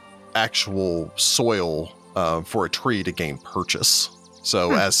enough actual soil for a tree to gain purchase.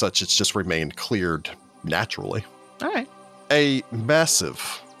 So as such, it's just remained cleared naturally. All right. A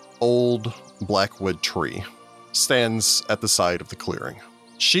massive old blackwood tree stands at the side of the clearing.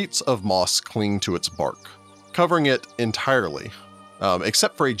 Sheets of moss cling to its bark, covering it entirely,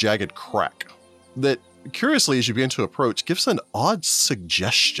 except for a jagged crack that, curiously, as you begin to approach, gives an odd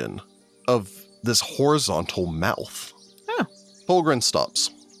suggestion of this horizontal mouth. Oh. Polgren stops.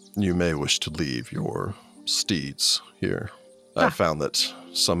 You may wish to leave your steeds here. I've found that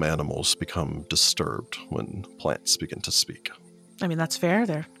some animals become disturbed when plants begin to speak. I mean, that's fair.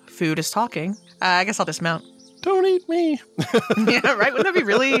 Their food is talking. I guess I'll dismount. Don't eat me. Yeah, right? Wouldn't that be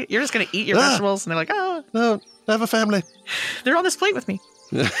really... You're just going to eat your vegetables, and they're like, No, I have a family. They're on this plate with me.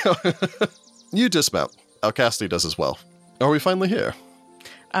 You dismount. Alcasti does as well. Are we finally here?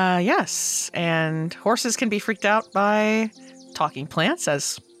 Yes, and horses can be freaked out by talking plants,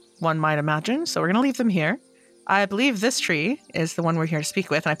 as one might imagine, so we're going to leave them here. I believe this tree is the one we're here to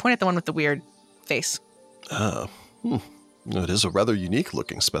speak with, and I point at the one with the weird face. It is a rather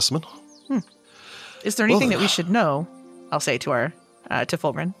unique-looking specimen. Is there anything that we should know? I'll say to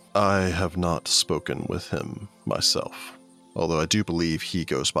Fulgren. I have not spoken with him myself, although I do believe he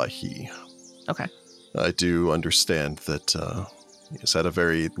goes by he. Okay. I do understand that he's had a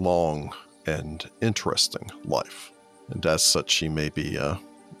very long and interesting life, and as such he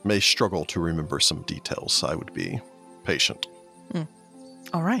may struggle to remember some details. I would be patient.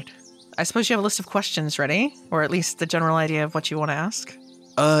 All right. I suppose you have a list of questions ready, or at least the general idea of what you want to ask?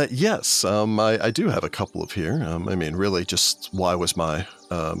 Yes, I do have a couple of here. Really just why was my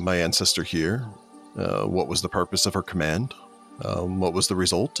ancestor here? What was the purpose of her command? What was the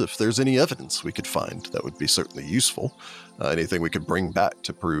result? If there's any evidence we could find, that would be certainly useful. Anything we could bring back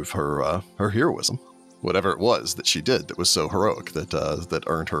to prove her heroism. whatever it was that she did that was so heroic that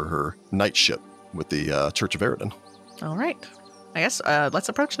earned her her knightship with the Church of Eridan. All right. I guess let's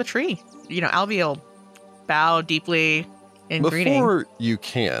approach the tree. Alvi will bow deeply in greeting. Before you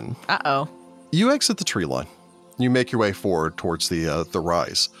can, you exit the tree line. You make your way forward towards the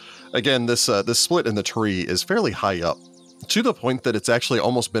rise. Again, this split in the tree is fairly high up, to the point that it's actually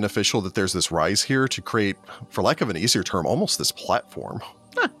almost beneficial that there's this rise here to create, for lack of an easier term, almost this platform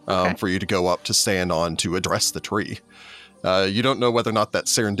for you to go up to stand on to address the tree. You don't know whether or not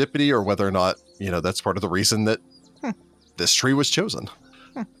that's serendipity or whether or not, that's part of the reason that this tree was chosen.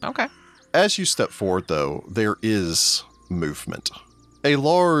 Okay. As you step forward, though, there is movement. A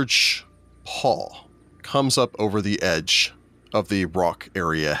large paw comes up over the edge of the rock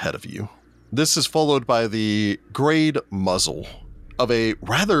area ahead of you. This is followed by the grayed muzzle of a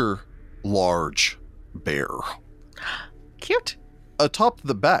rather large bear. Cute. Atop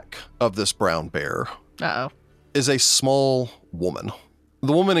the back of this brown bear is a small woman.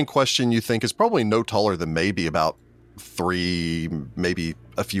 The woman in question you think is probably no taller than maybe about 3, maybe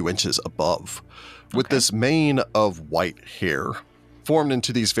a few inches above, with this mane of white hair formed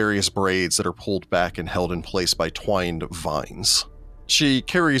into these various braids that are pulled back and held in place by twined vines. She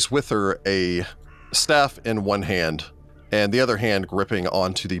carries with her a staff in one hand and the other hand gripping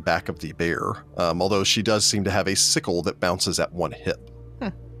onto the back of the bear, although she does seem to have a sickle that bounces at one hip.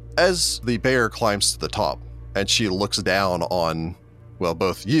 As the bear climbs to the top and she looks down on, well,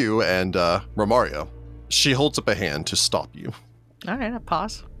 both you and Romario, she holds up a hand to stop you. All right, I'll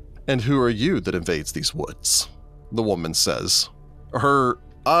pause. And who are you that invades these woods? The woman says. Her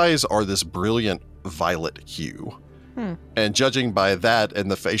eyes are this brilliant violet hue. And judging by that and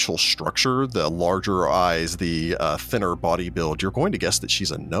the facial structure, the larger eyes, the thinner body build, you're going to guess that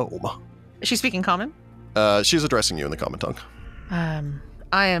she's a gnome. Is she speaking common? She's addressing you in the common tongue.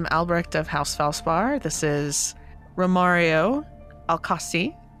 I am Albrecht of House Valspar. This is Romario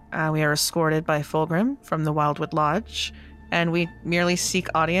Alcasti. We are escorted by Fulgrim from the Wildwood Lodge, and we merely seek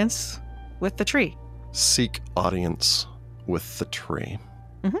audience with the tree. Seek audience with the tree.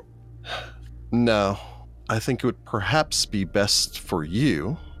 No, I think it would perhaps be best for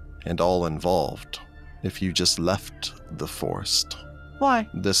you and all involved if you just left the forest. Why?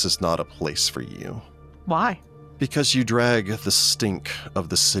 This is not a place for you. Why? Because you drag the stink of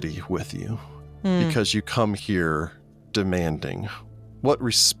the city with you. Because you come here demanding. What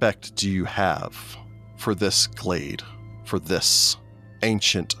respect do you have for this glade, for this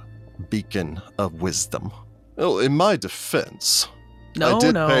ancient beacon of wisdom? Well, in my defense, I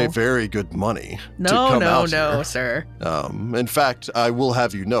did pay very good money to come out here. No, sir. In fact, I will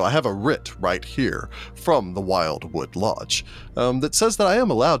have you know, I have a writ right here from the Wildwood Lodge that says that I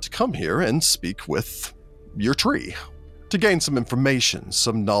am allowed to come here and speak with your tree to gain some information,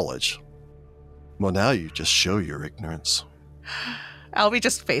 some knowledge. Well, now you just show your ignorance. Albie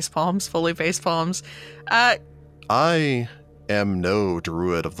just fully face palms. I am no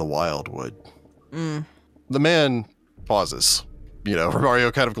druid of the Wildwood. The man pauses.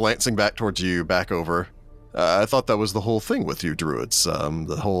 Romario kind of glancing back towards you, back over. I thought that was the whole thing with you druids,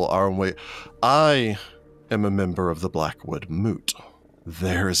 the whole arm way. I am a member of the Blackwood Moot.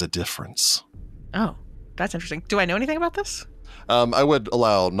 There is a difference. Oh, that's interesting. Do I know anything about this? I would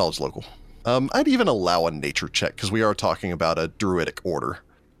allow knowledge local. I'd even allow a nature check, because we are talking about a druidic order.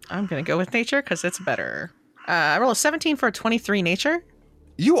 I'm going to go with nature, because it's better. I roll a 17 for a 23 nature.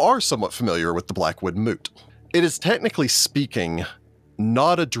 You are somewhat familiar with the Blackwood Moot. It is technically speaking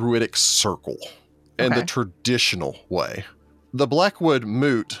not a druidic circle in the traditional way. The Blackwood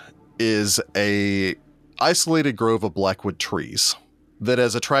Moot is a isolated grove of blackwood trees that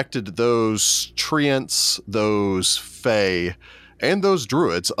has attracted those treants, those fae, and those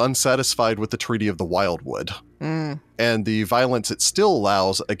druids unsatisfied with the Treaty of the Wildwood and the violence it still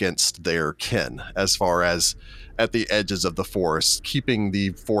allows against their kin, as far as at the edges of the forest, keeping the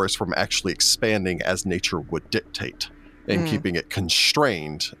forest from actually expanding as nature would dictate, and keeping it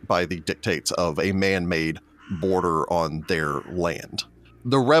constrained by the dictates of a man-made border on their land.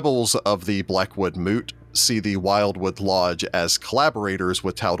 The rebels of the Blackwood Moot see the Wildwood Lodge as collaborators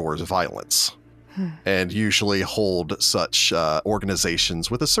with Taldor's violence, and usually hold such organizations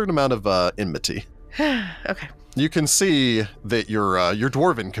with a certain amount of enmity. Okay. You can see that your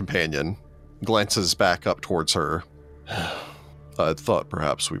dwarven companion glances back up towards her. I thought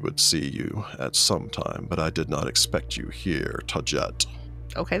perhaps we would see you at some time, but I did not expect you here, Tajet.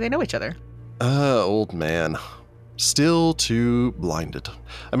 Okay, they know each other. Old man. Still too blinded.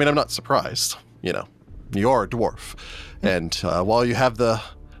 I'm not surprised. You are a dwarf. And while you have the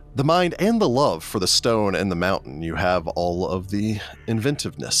the mind and the love for the stone and the mountain, you have all of the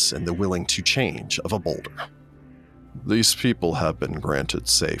inventiveness and the willing to change of a boulder. These people have been granted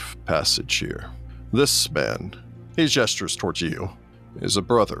safe passage here. This man, he gestures towards you, is a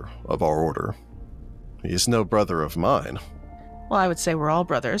brother of our order. He's no brother of mine. Well, I would say we're all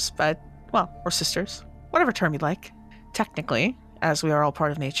brothers, but, well, or sisters. Whatever term you'd like. Technically, as we are all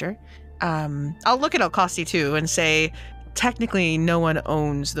part of nature. I'll look at Alcosti, too, and say, technically, no one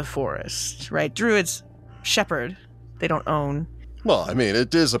owns the forest, right? Druids shepherd. They don't own. Well, I mean,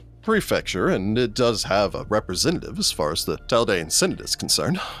 it is a prefecture, and it does have a representative as far as the Taldane Synod is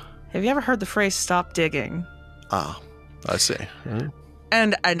concerned. Have you ever heard the phrase, stop digging? Ah, I see.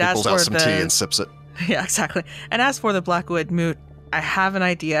 And He as pulls for out some the... tea and sips it. Yeah, exactly. And as for the Blackwood Moot, I have an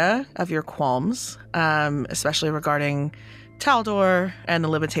idea of your qualms, especially regarding Taldor and the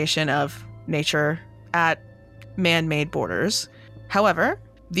limitation of nature at man-made borders. However,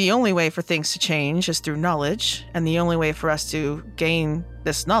 the only way for things to change is through knowledge, and the only way for us to gain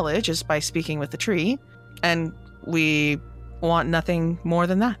this knowledge is by speaking with the tree, and we want nothing more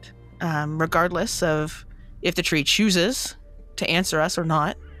than that. Regardless of if the tree chooses to answer us or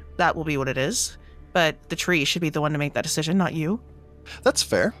not, that will be what it is. But the tree should be the one to make that decision, not you. That's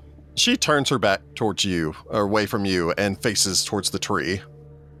fair. She turns her back towards you, or away from you, and faces towards the tree.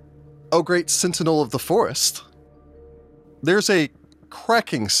 Oh, great sentinel of the forest. There's a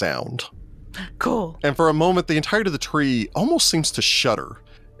cracking sound. Cool. And for a moment, the entirety of the tree almost seems to shudder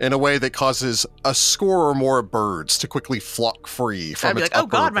in a way that causes a score or more birds to quickly flock free from its upper oh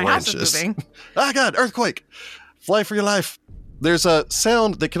God, my branches. house is moving. Ah, God, earthquake! Fly for your life. There's a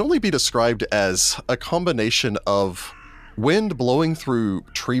sound that can only be described as a combination of wind blowing through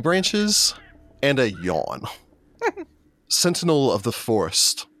tree branches and a yawn. Sentinel of the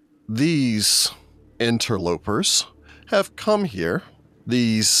forest. These interlopers have come here.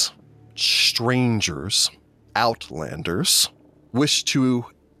 These strangers, outlanders, wish to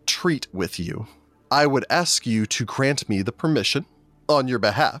treat with you. I would ask you to grant me the permission on your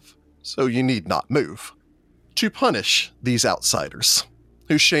behalf, so you need not move, to punish these outsiders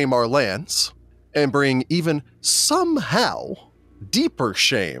who shame our lands and bring even somehow deeper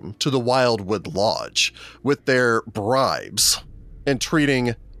shame to the Wildwood Lodge with their bribes and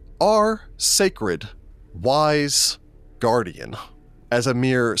treating our sacred, wise guardian as a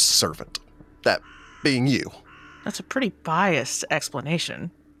mere servant, that being you. That's a pretty biased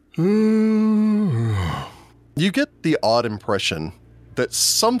explanation. You get the odd impression that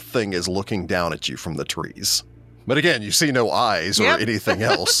something is looking down at you from the trees. But again, you see no eyes or anything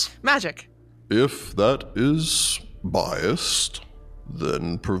else. Magic. If that is biased,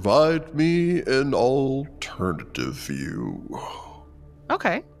 then provide me an alternative view.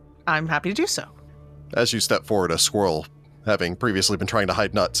 Okay, I'm happy to do so. As you step forward, a squirrel, having previously been trying to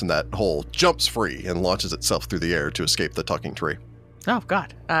hide nuts in that hole, jumps free and launches itself through the air to escape the talking tree. Oh,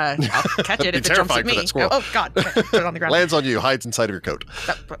 God. I'll catch it if it jumps at me. For that squirrel. Oh, God. Okay, put it on the ground. Lands on you, hides inside of your coat.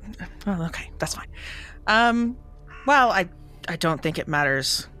 Okay, that's fine. Well, I don't think it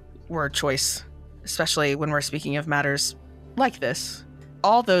matters word choice, especially when we're speaking of matters like this.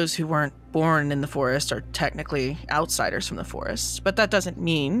 All those who weren't born in the forest are technically outsiders from the forest, but that doesn't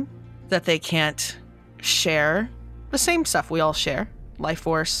mean that they can't share the same stuff we all share. Life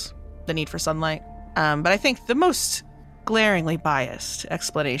force, the need for sunlight. But I think the most glaringly biased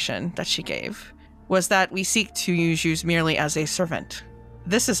explanation that she gave was that we seek to use you merely as a servant.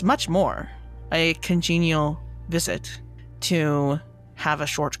 This is much more a congenial visit to have a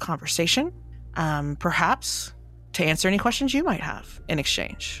short conversation, perhaps to answer any questions you might have in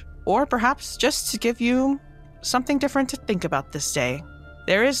exchange, or perhaps just to give you something different to think about this day.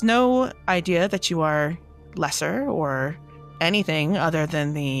 There is no idea that you are lesser or anything other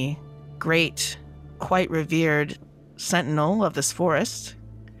than the great, quite revered sentinel of this forest,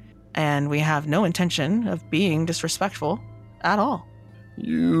 and we have no intention of being disrespectful at all.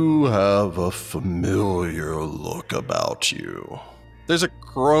 You have a familiar look about you. There's a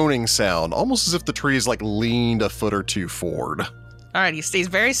groaning sound, almost as if the tree is leaned a foot or two forward. All right, he stays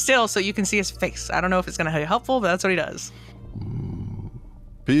very still so you can see his face. I don't know if it's going to be helpful, but that's what he does.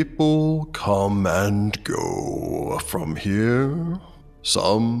 People come and go from here.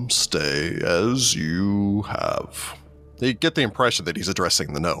 Some stay as you have. You get the impression that he's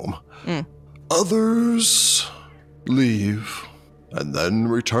addressing the gnome. Others leave and then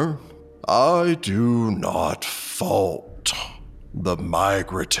return. I do not fault the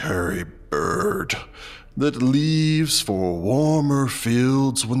migratory bird that leaves for warmer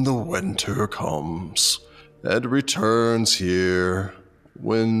fields when the winter comes and returns here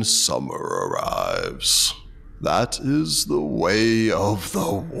when summer arrives. That is the way of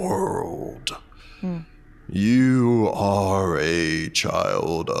the world. You are a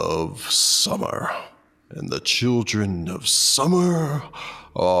child of summer, and the children of summer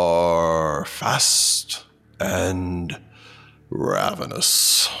are fast and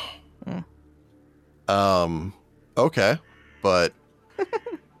ravenous. Okay, but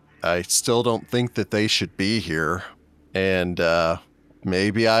I still don't think that they should be here. And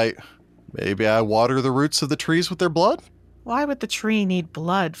maybe I water the roots of the trees with their blood? Why would the tree need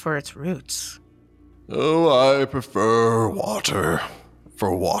blood for its roots? Oh, I prefer water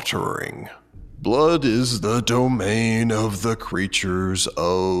for watering. Blood is the domain of the creatures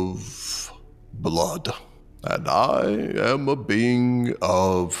of blood, and I am a being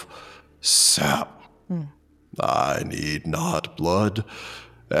of sap. I need not blood,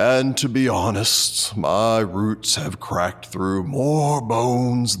 and to be honest, my roots have cracked through more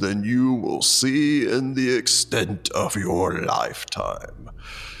bones than you will see in the extent of your lifetime.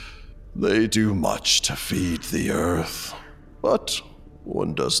 They do much to feed the earth, but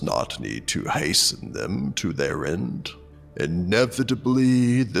one does not need to hasten them to their end.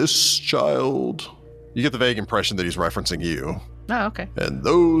 Inevitably, this child... You get the vague impression that he's referencing you. Oh, okay. And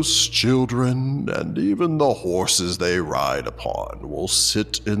those children, and even the horses they ride upon, will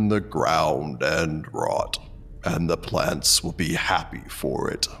sit in the ground and rot, and the plants will be happy for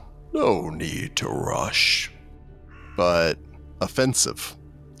it. No need to rush. But offensive.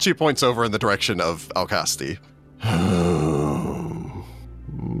 She points over in the direction of Alcasti. I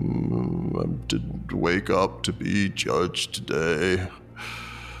didn't wake up to be judged today.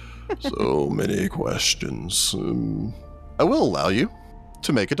 So many questions. I will allow you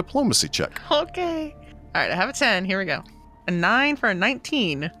to make a diplomacy check. Okay. All right, I have a 10. Here we go. A 9 for a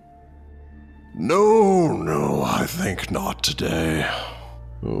 19. No, I think not today.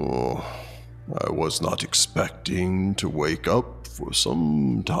 Oh, I was not expecting to wake up for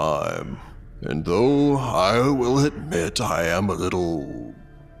some time. And though I will admit I am a little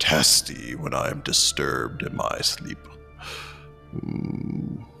testy when I am disturbed in my sleep,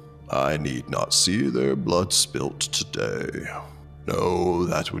 I need not see their blood spilt today. No,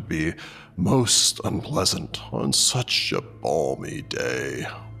 that would be most unpleasant on such a balmy day.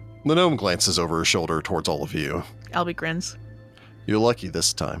 The gnome glances over her shoulder towards all of you. Albie grins. You're lucky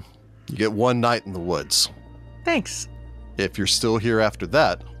this time. You get one night in the woods. Thanks. If you're still here after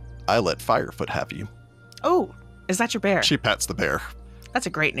that, I let Firefoot have you. Oh, is that your bear? She pats the bear. That's a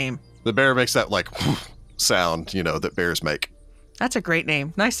great name. The bear makes that, sound, that bears make. That's a great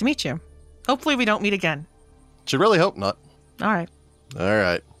name. Nice to meet you. Hopefully we don't meet again. Should really hope not. All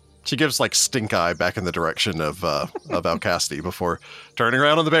right. She gives, stink eye back in the direction of Alcasti before turning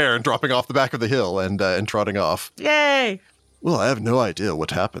around on the bear and dropping off the back of the hill and trotting off. Yay! Well, I have no idea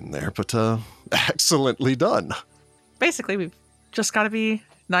what happened there, but excellently done. Basically, we've just got to be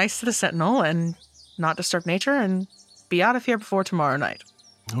nice to the Sentinel and not disturb nature and be out of here before tomorrow night.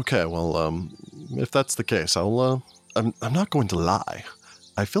 Okay, well, if that's the case, I'm not going to lie.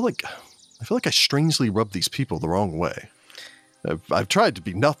 I feel like I strangely rub these people the wrong way. I've tried to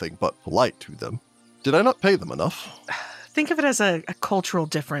be nothing but polite to them. Did I not pay them enough? Think of it as a cultural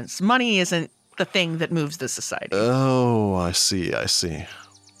difference. Money isn't the thing that moves the society. Oh, I see. Yes.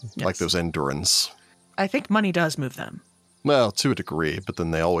 Like those Endurans. I think money does move them. Well, to a degree, but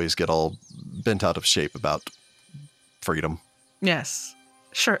then they always get all bent out of shape about freedom. Yes.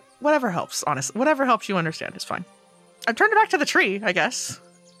 Sure. Whatever helps, honestly. Whatever helps you understand is fine. I've turned it back to the tree, I guess.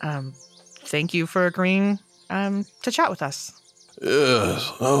 Thank you for agreeing to chat with us.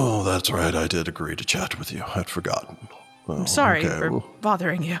 Yes. Oh, that's right. I did agree to chat with you. I'd forgotten. Oh, I'm sorry for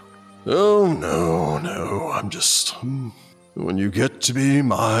bothering you. Oh, no. I'm just... When you get to be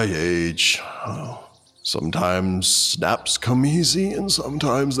my age, sometimes snaps come easy and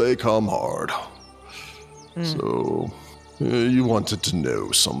sometimes they come hard. So, you wanted to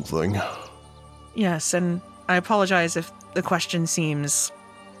know something. Yes, and I apologize if the question seems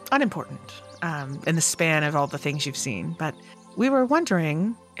unimportant in the span of all the things you've seen, but we were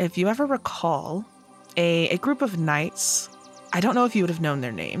wondering if you ever recall a group of knights, I don't know if you would have known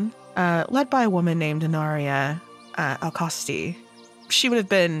their name, led by a woman named Inaria Alcasti. She would have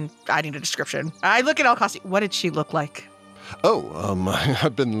been, I need a description. I look at Alcasti. What did she look like?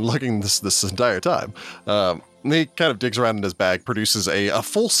 I've been looking this entire time. He kind of digs around in his bag, produces a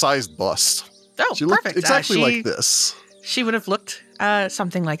full-sized bust. Oh, she perfect. Looked exactly like this. She would have looked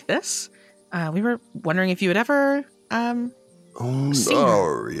something like this. We were wondering if you had ever seen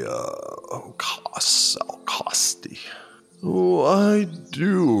her. Alcasti. Oh, I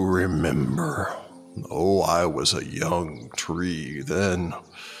do remember. Oh, I was a young tree then.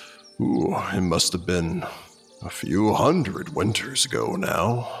 Ooh, it must have been A few hundred winters ago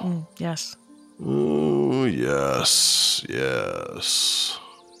now. Yes. Oh, yes.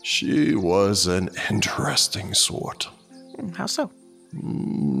 She was an interesting sort. How so?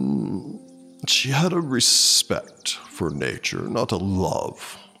 She had a respect for nature, not a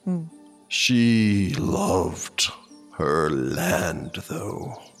love. She loved her land,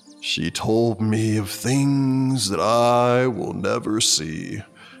 though. She told me of things that I will never see,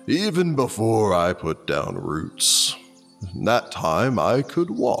 even before I put down roots. In that time, I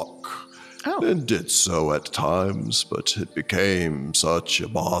could walk, and did so at times, but it became such a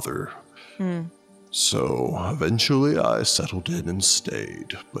bother. So eventually I settled in and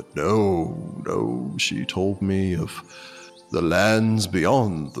stayed. But no, she told me of the lands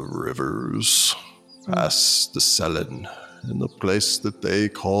beyond the rivers, past the Selen, in the place that they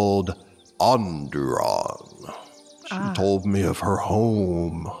called Onderon. She told me of her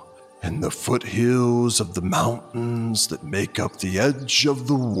home in the foothills of the mountains that make up the edge of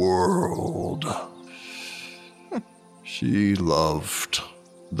the world. She loved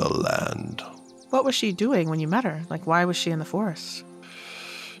the land. What was she doing when you met her? Like, why was she in the forest?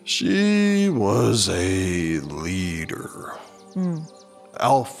 She was a leader.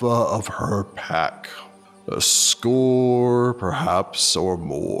 Alpha of her pack. A score, perhaps, or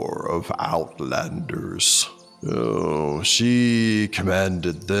more of outlanders. Oh, she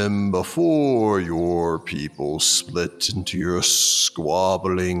commanded them before your people split into your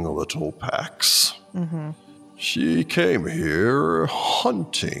squabbling little packs. She came here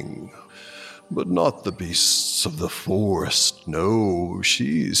hunting, but not the beasts of the forest. No,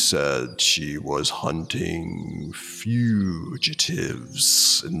 she said she was hunting fugitives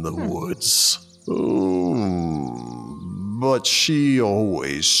in the woods. But she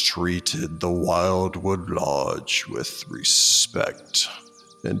always treated the Wildwood Lodge with respect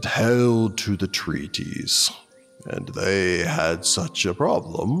and held to the treaties. And they had such a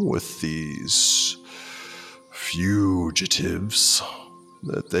problem with these fugitives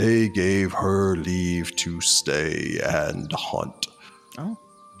that they gave her leave to stay and hunt.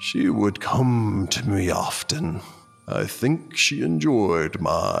 She would come to me often. I think she enjoyed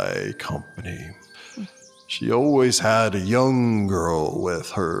my company. She always had a young girl with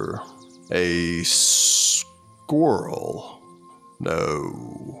her. A squirrel.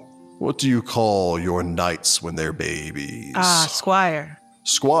 No. What do you call your knights when they're babies? Squire.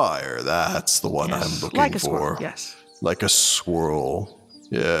 Squire, that's the one I'm looking like a for. squirrel, yes. Like a squirrel.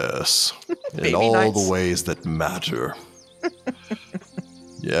 Yes. In Baby all knights. the ways that matter.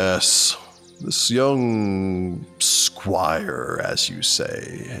 Yes. This young squire, as you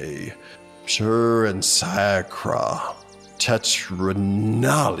say, a Pure and Sacra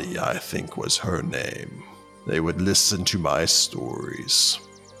Tetranali, I think was her name. They would listen to my stories.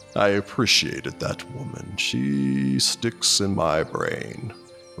 I appreciated that woman. She sticks in my brain.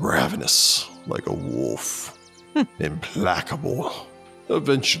 Ravenous, like a wolf. Implacable.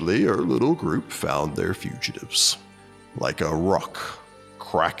 Eventually, her little group found their fugitives. Like a rock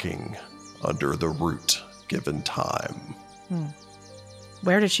cracking under the root, given time.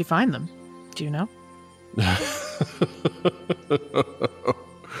 Where did she find them? Do you know?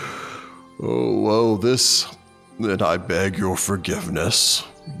 Oh, well, then I beg your forgiveness,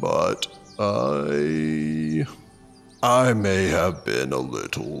 but I may have been a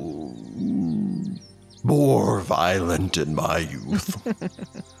little more violent in my youth.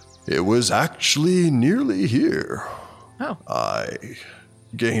 It was actually nearly here. Oh. I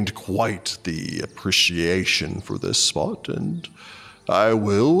gained quite the appreciation for this spot, and I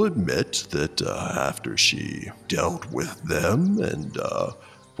will admit that after she dealt with them and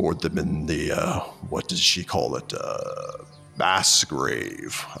poured them in the, what did she call it, mass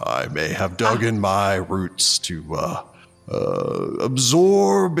grave, I may have dug in my roots to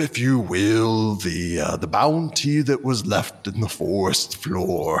absorb, if you will, the bounty that was left in the forest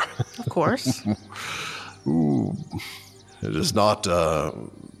floor. Of course. Ooh, it is not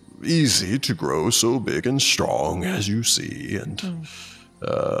easy to grow so big and strong as you see, and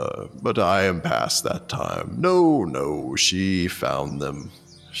but I am past that time. No, she found them.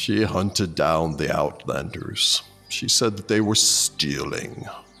 She hunted down the Outlanders. She said that they were stealing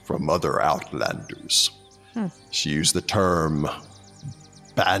from other Outlanders. She used the term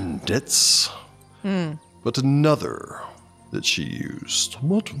bandits, but another that she used,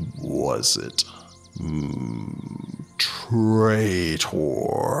 what was it? Traitor.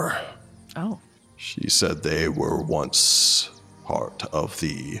 Oh. She said they were once part of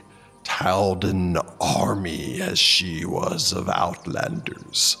the Taldan army, as she was of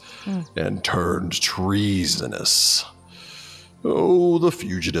Outlanders, and turned treasonous. Oh, the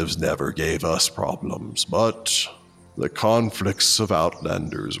fugitives never gave us problems, but the conflicts of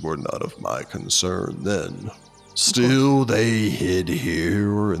Outlanders were none of my concern then. Still, they hid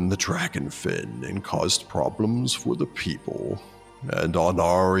here in the Dragonfen and caused problems for the people, and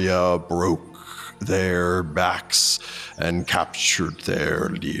Onaria broke their backs and captured their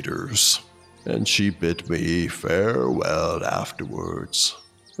leaders, and she bid me farewell afterwards.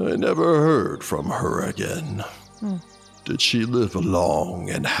 I never heard from her again. Did she live a long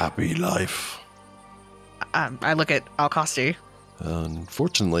and happy life? I look at Alcosti.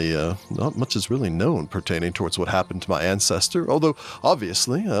 Unfortunately, not much is really known pertaining towards what happened to my ancestor, although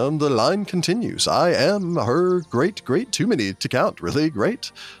obviously the line continues. I am her great, too many to count, really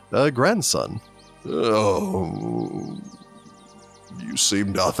great grandson. Oh, you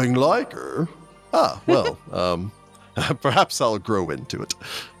seem nothing like her. Well, perhaps I'll grow into it.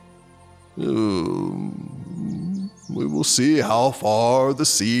 We will see how far the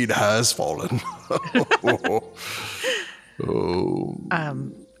seed has fallen.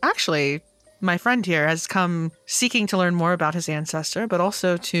 Actually, my friend here has come seeking to learn more about his ancestor, but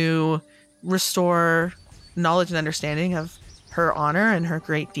also to restore knowledge and understanding of her honor and her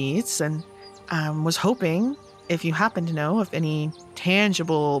great deeds, and was hoping if you happen to know of any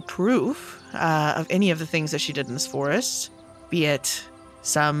tangible proof of any of the things that she did in this forest, be it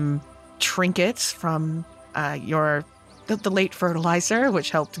some trinkets from the late fertilizer,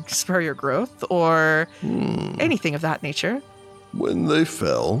 which helped spur your growth, or anything of that nature. When they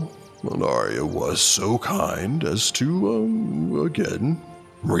fell, Onaria was so kind as to, again,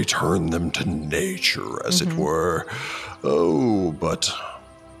 return them to nature, as it were. Oh, but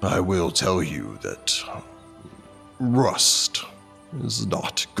I will tell you that rust is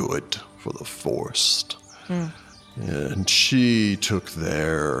not good for the forest. And she took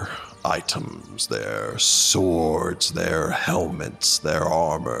their items, their swords, their helmets, their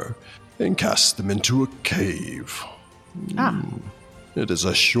armor, and cast them into a cave. It is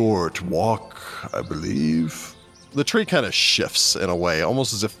a short walk, I believe. The tree kind of shifts in a way,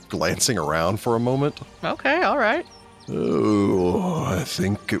 almost as if glancing around for a moment. Okay, all right. Oh, I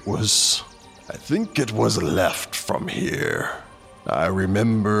think it was left from here. I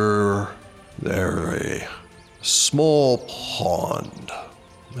remember there a small pond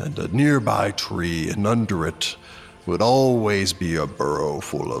and a nearby tree, and under it would always be a burrow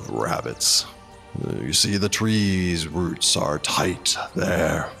full of rabbits. You see, the tree's roots are tight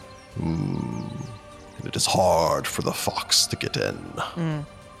there. And it is hard for the fox to get in.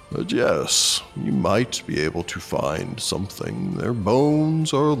 But yes, you might be able to find something. Their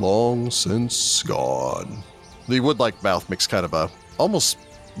bones are long since gone. The wood-like mouth makes kind of a almost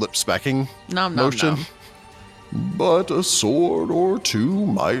lip-smacking motion. But a sword or two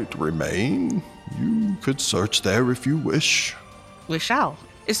might remain. You could search there if you wish. We shall.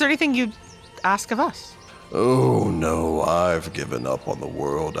 Is there anything you'd ask of us? Oh no, I've given up on the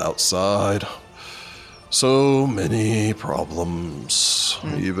world outside. So many problems.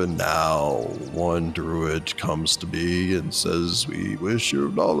 Even now, one druid comes to me and says, "We wish your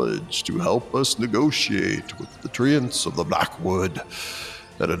knowledge to help us negotiate with the treants of the Blackwood."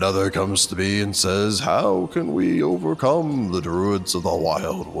 And another comes to me and says, "How can we overcome the druids of the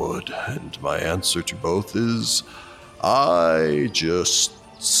Wildwood?" And my answer to both is, I just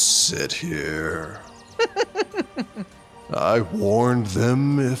sit here. I warned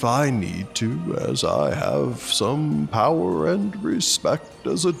them if I need to, as I have some power and respect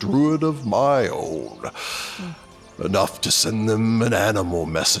as a druid of my own. Enough to send them an animal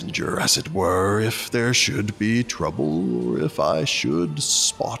messenger, as it were, if there should be trouble, or if I should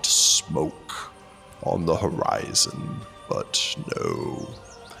spot smoke on the horizon. But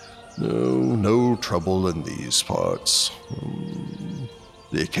no trouble in these parts.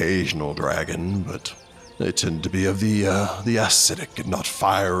 The occasional dragon, but they tend to be of the acidic and not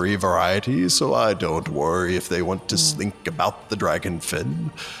fiery variety, so I don't worry if they want to slink about the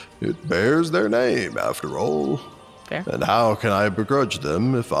Dragonfen. It bears their name, after all. Fair. And how can I begrudge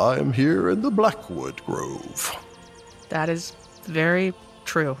them if I am here in the Blackwood Grove? That is very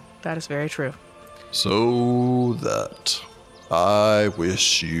true. That is very true. So that I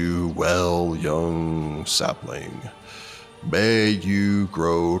wish you well, young sapling. May you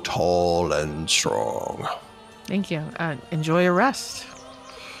grow tall and strong. Thank you. Enjoy your rest.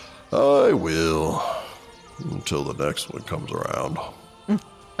 I will, until the next one comes around.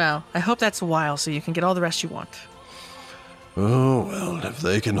 Well, I hope that's a while so you can get all the rest you want. Oh, well, if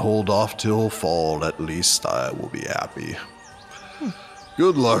they can hold off till fall, at least I will be happy.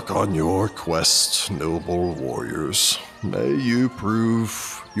 Good luck on your quest, noble warriors. May you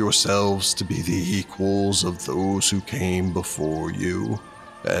prove yourselves to be the equals of those who came before you.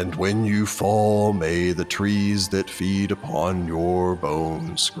 And when you fall, may the trees that feed upon your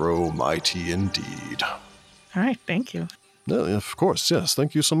bones grow mighty indeed. All right, thank you. No, of course, yes.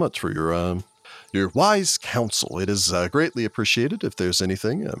 Thank you so much for your wise counsel. It is greatly appreciated. If there's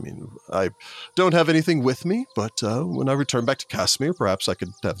anything, I mean, I don't have anything with me, but when I return back to Casimir, perhaps I could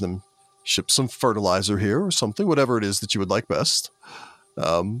have them ship some fertilizer here or something, whatever it is that you would like best.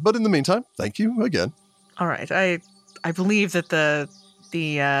 But in the meantime, thank you again. All right, I believe that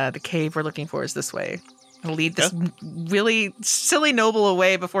the cave we're looking for is this way. I'll lead this really silly noble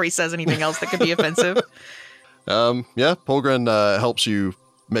away before he says anything else that could be offensive. Polgren helps you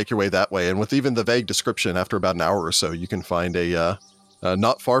make your way that way, and with even the vague description, after about an hour or so, you can find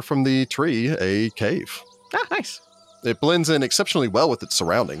not far from the tree, a cave. Ah, nice. It blends in exceptionally well with its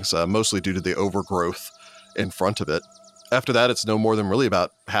surroundings, mostly due to the overgrowth in front of it. After that, it's no more than really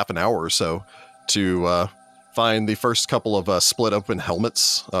about half an hour or so to find the first couple of split open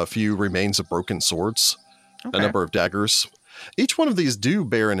helmets, a few remains of broken swords, a number of daggers. Each one of these do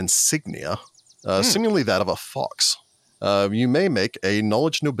bear an insignia, seemingly that of a fox. You may make a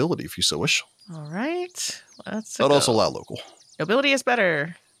knowledge nobility if you so wish. All right. Let's But also allow local. Nobility is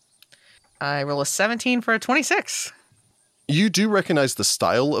better. I roll a 17 for a 26. You do recognize the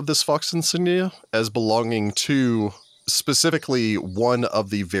style of this fox insignia as belonging to specifically one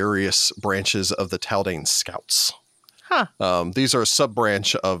of the various branches of the Taldane Scouts. Huh. These are a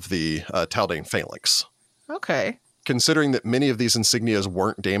sub-branch of the Taldane Phalanx. Okay. Considering that many of these insignias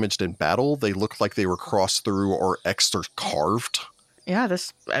weren't damaged in battle, they look like they were crossed through or extra carved. Yeah,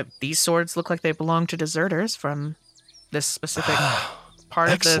 these swords look like they belong to deserters from this specific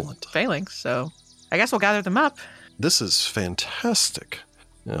part of the phalanx, so I guess we'll gather them up. This is fantastic.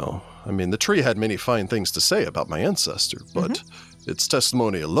 The tree had many fine things to say about my ancestor, but its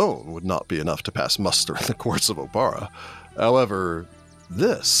testimony alone would not be enough to pass muster in the courts of Obara. However,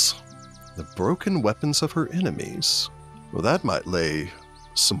 the broken weapons of her enemies, well, that might lay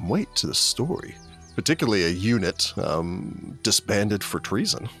some weight to the story, particularly a unit disbanded for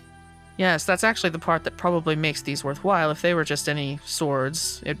treason. Yes, that's actually the part that probably makes these worthwhile. If they were just any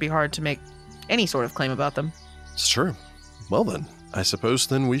swords, it'd be hard to make any sort of claim about them. It's true. Well then, I suppose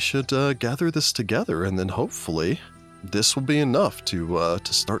then we should gather this together, and then hopefully this will be enough to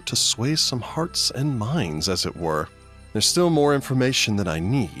start to sway some hearts and minds, as it were. There's still more information that I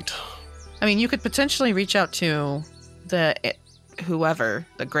need. I mean, you could potentially reach out to the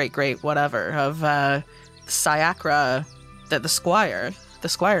great whatever of Syacra, the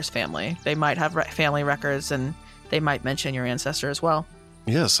Squire's family. They might have family records, and they might mention your ancestor as well.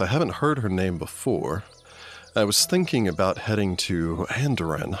 Yes, I haven't heard her name before. I was thinking about heading to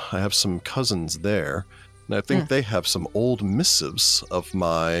Andoran. I have some cousins there, and I think they have some old missives of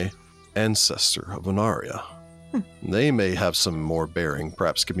my ancestor of Onaria. They may have some more bearing,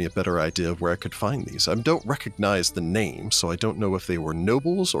 perhaps give me a better idea of where I could find these. I don't recognize the name, so I don't know if they were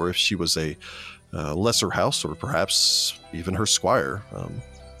nobles or if she was a lesser house, or perhaps even her squire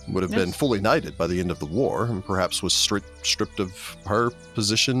would have been fully knighted by the end of the war, and perhaps was stripped of her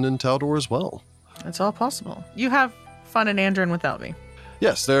position in Taldor as well. It's all possible. You have fun in Andoran without me.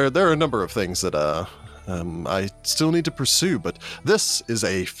 Yes, there are a number of things that I still need to pursue, but this is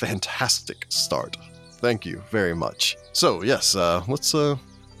a fantastic start. Thank you very much. So yes, let's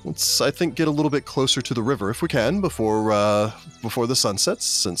I think get a little bit closer to the river if we can before the sun sets,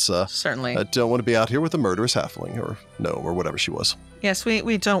 since certainly I don't want to be out here with a murderous halfling or whatever she was. Yes,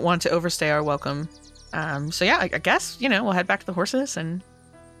 we don't want to overstay our welcome. So yeah, I guess we'll head back to the horses and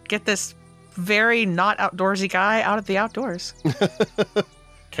get this very not outdoorsy guy out of the outdoors.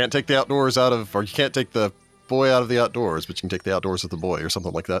 Can't take the outdoors you can't take the boy out of the outdoors, but you can take the outdoors with the boy, or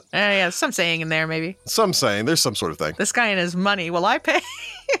something like that. Yeah, some saying in there, maybe. Some saying. There's some sort of thing. This guy and his money. Will I pay?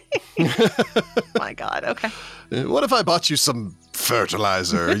 My God. Okay. What if I bought you some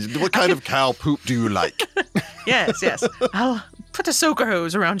fertilizer? What kind of cow poop do you like? Yes. I'll put a soaker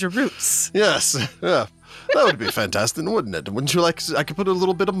hose around your roots. Yes. Yeah. That would be fantastic, wouldn't it? Wouldn't you like? I could put a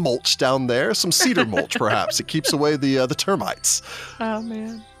little bit of mulch down there, some cedar mulch, perhaps. It keeps away the termites. Oh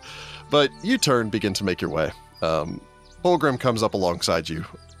man. But you begin to make your way. Polgrim comes up alongside you.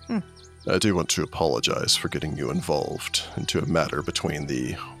 I do want to apologize for getting you involved into a matter between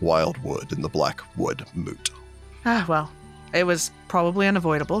the Wildwood and the Blackwood moot. Well, it was probably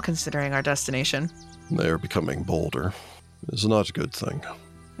unavoidable considering our destination. They are becoming bolder. It's not a good thing.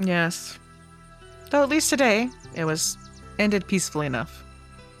 Yes. Though at least today, it was ended peacefully enough.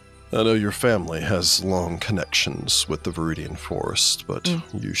 I know your family has long connections with the Viridian Forest, but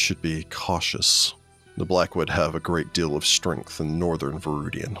you should be cautious. The Blackwood have a great deal of strength in northern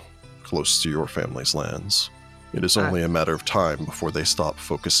Viridian, close to your family's lands. It is only a matter of time before they stop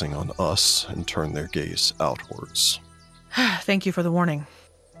focusing on us and turn their gaze outwards. Thank you for the warning.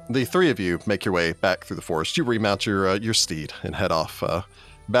 The three of you make your way back through the forest. You remount your steed and head off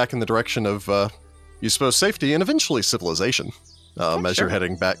back in the direction of, you suppose, safety and eventually civilization as you're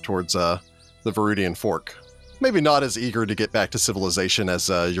heading back towards the Viridian Fork. Maybe not as eager to get back to civilization as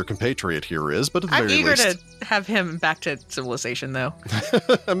your compatriot here is, but at the very least... I'm eager to have him back to civilization, though.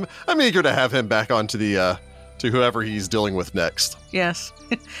 I'm eager to have him back onto the to whoever he's dealing with next. Yes.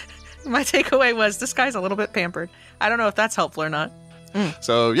 My takeaway was this guy's a little bit pampered. I don't know if that's helpful or not.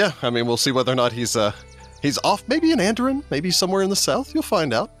 So, yeah, I mean, we'll see whether or not he's off, maybe in Andoran, maybe somewhere in the south. You'll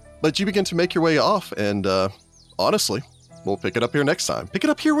find out. But you begin to make your way off, and honestly, we'll pick it up here next time. Pick it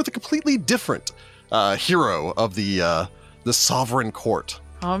up here with a completely different hero of the Sovereign Court.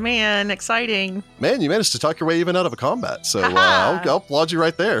 Oh, man, exciting. Man, you managed to talk your way even out of a combat, so I'll applaud you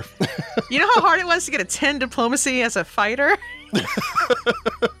right there. You know how hard it was to get a 10 diplomacy as a fighter?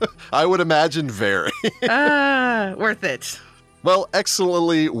 I would imagine very. Worth it. Well,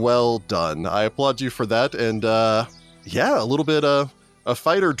 excellently well done. I applaud you for that, and yeah, a little bit a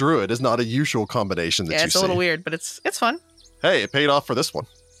fighter druid is not a usual combination that you see. Yeah, it's a little weird, but it's fun. Hey, it paid off for this one.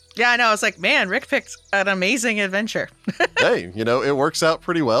 Yeah, I know. I was like, man, Rick picked an amazing adventure. Hey, it works out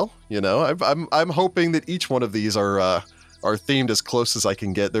pretty well. I'm hoping that each one of these are themed as close as I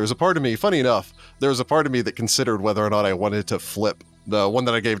can get. There's a part of me, funny enough, there was a part of me that considered whether or not I wanted to flip the one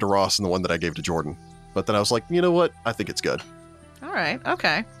that I gave to Ross and the one that I gave to Jordan. But then I was like, you know what? I think it's good. All right.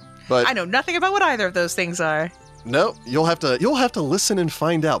 Okay. But I know nothing about what either of those things are. No, you'll have to listen and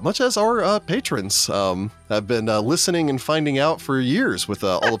find out, much as our patrons have been listening and finding out for years with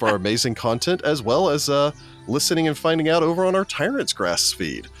all of our amazing content, as well as listening and finding out over on our Tyrant's Grass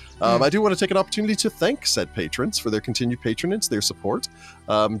feed. I do want to take an opportunity to thank said patrons for their continued patronage, their support,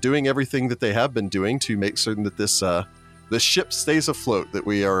 doing everything that they have been doing to make certain that this ship stays afloat, that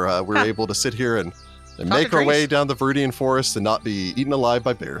we're able to sit here and make our way down the Viridian Forest and not be eaten alive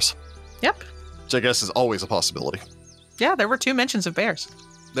by bears. Yep. Which I guess is always a possibility. Yeah, there were 2 mentions of bears.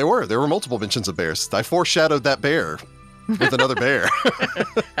 There were multiple mentions of bears. I foreshadowed that bear with another bear.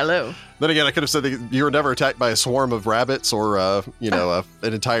 Hello. Then again, I could have said that you were never attacked by a swarm of rabbits or, an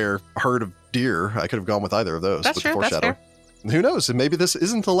entire herd of deer. I could have gone with either of those. That's true. That's fair. Who knows? And maybe this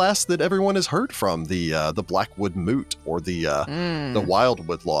isn't the last that everyone has heard from, the Blackwood Moot or the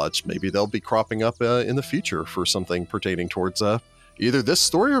Wildwood Lodge. Maybe they'll be cropping up in the future for something pertaining towards either this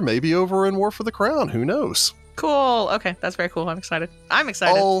story or maybe over in War for the Crown. Who knows? Cool. Okay, that's very cool. I'm excited.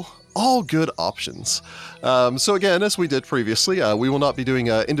 All good options. So again, as we did previously, we will not be doing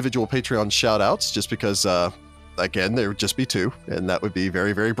individual Patreon shout-outs just because, again, there would just be 2, and that would be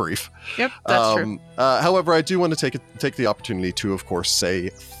very, very brief. Yep, that's true. However, I do want to take the opportunity to, of course, say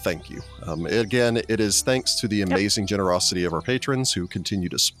thank you. Again, it is thanks to the amazing generosity of our patrons who continue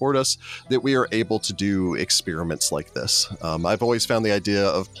to support us that we are able to do experiments like this. I've always found the idea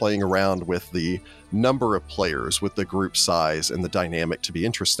of playing around with the number of players, with the group size and the dynamic to be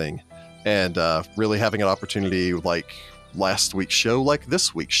interesting, and really having an opportunity like last week's show, like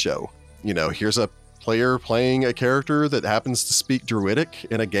this week's show. Here's a player playing a character that happens to speak Druidic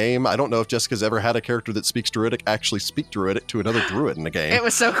in a game. I don't know if Jessica's ever had a character that speaks Druidic actually speak Druidic to another Druid in a game. It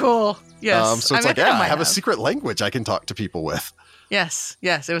was so cool. Yes. So it's I have a secret language I can talk to people with. Yes.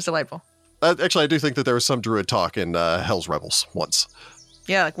 It was delightful. Actually, I do think that there was some Druid talk in Hell's Rebels once.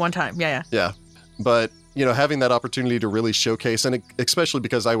 Yeah, like one time. Yeah. But, having that opportunity to really showcase, and especially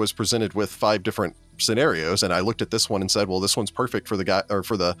because I was presented with 5 different scenarios, and I looked at this one and said, well, this one's perfect for the guy, or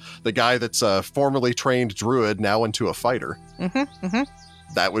for the guy that's a formerly trained Druid now into a fighter.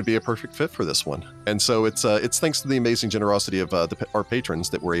 That would be a perfect fit for this one. And so it's thanks to the amazing generosity of our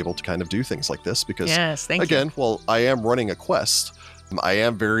patrons that we're able to kind of do things like this, because again, while I am running a quest, I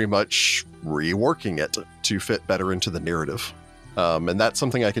am very much reworking it to fit better into the narrative. And that's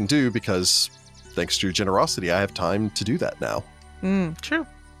something I can do because thanks to your generosity, I have time to do that now. True.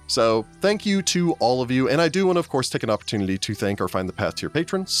 So thank you to all of you. And I do want to, of course, take an opportunity to thank our Find the Path tier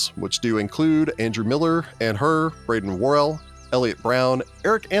patrons, which do include Andrew Miller and her, Braden Worrell, Elliot Brown,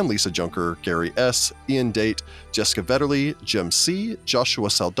 Eric and Lisa Junker, Gary S., Ian Date, Jessica Vetterly, Jim C., Joshua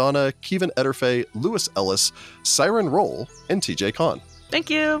Saldana, Kevin Ederfe, Lewis Ellis, Siren Roll, and TJ Kahn. Thank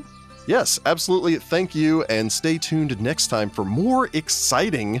you. Yes, absolutely. Thank you. And stay tuned next time for more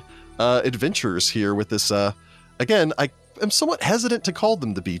exciting adventures here with this. Again, I'm somewhat hesitant to call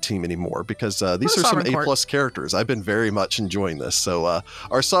them the B team anymore because these are some A+ characters. I've been very much enjoying this. So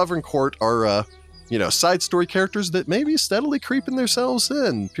our Sovereign Court are side story characters that may be steadily creeping themselves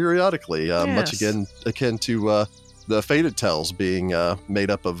in periodically, much again akin to the Fated Tales being made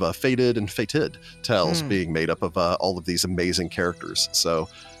up of Fated and Fated Tales being made up of all of these amazing characters. So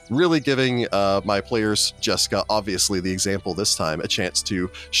really giving my players, Jessica, obviously the example this time, a chance to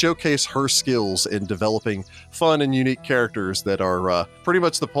showcase her skills in developing fun and unique characters that are pretty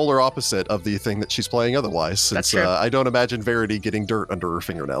much the polar opposite of the thing that she's playing otherwise. Since I don't imagine Verity getting dirt under her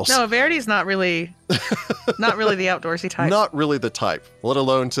fingernails. No, Verity's not really the outdoorsy type. Not really the type, let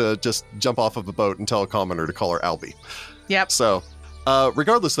alone to just jump off of a boat and tell a commoner to call her Albie. Yep. So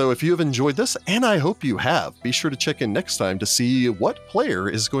regardless, though, if you have enjoyed this, and I hope you have, be sure to check in next time to see what player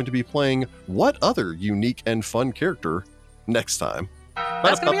is going to be playing what other unique and fun character next time.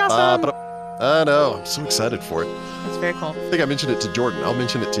 That's going to be awesome. I know. I'm so excited for it. That's very cool. I think I mentioned it to Jordan. I'll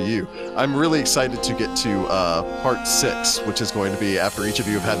mention it to you. I'm really excited to get to part 6, which is going to be after each of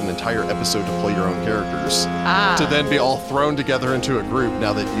you have had an entire episode to play your own characters. To then be all thrown together into a group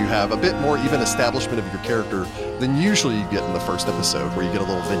now that you have a bit more even establishment of your character than usually you get in the first episode, where you get a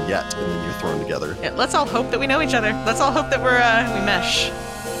little vignette and then you're thrown together. Yeah, let's all hope that we know each other. Let's all hope that we mesh.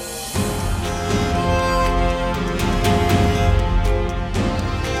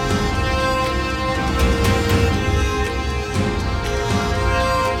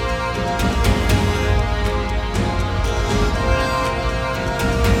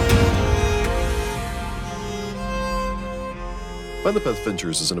 Find the Path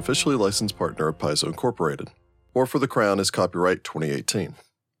Ventures is an officially licensed partner of Paizo Incorporated. War for the Crown is copyright 2018.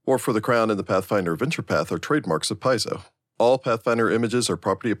 War for the Crown and the Pathfinder Adventure Path are trademarks of Paizo. All Pathfinder images are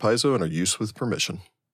property of Paizo and are used with permission.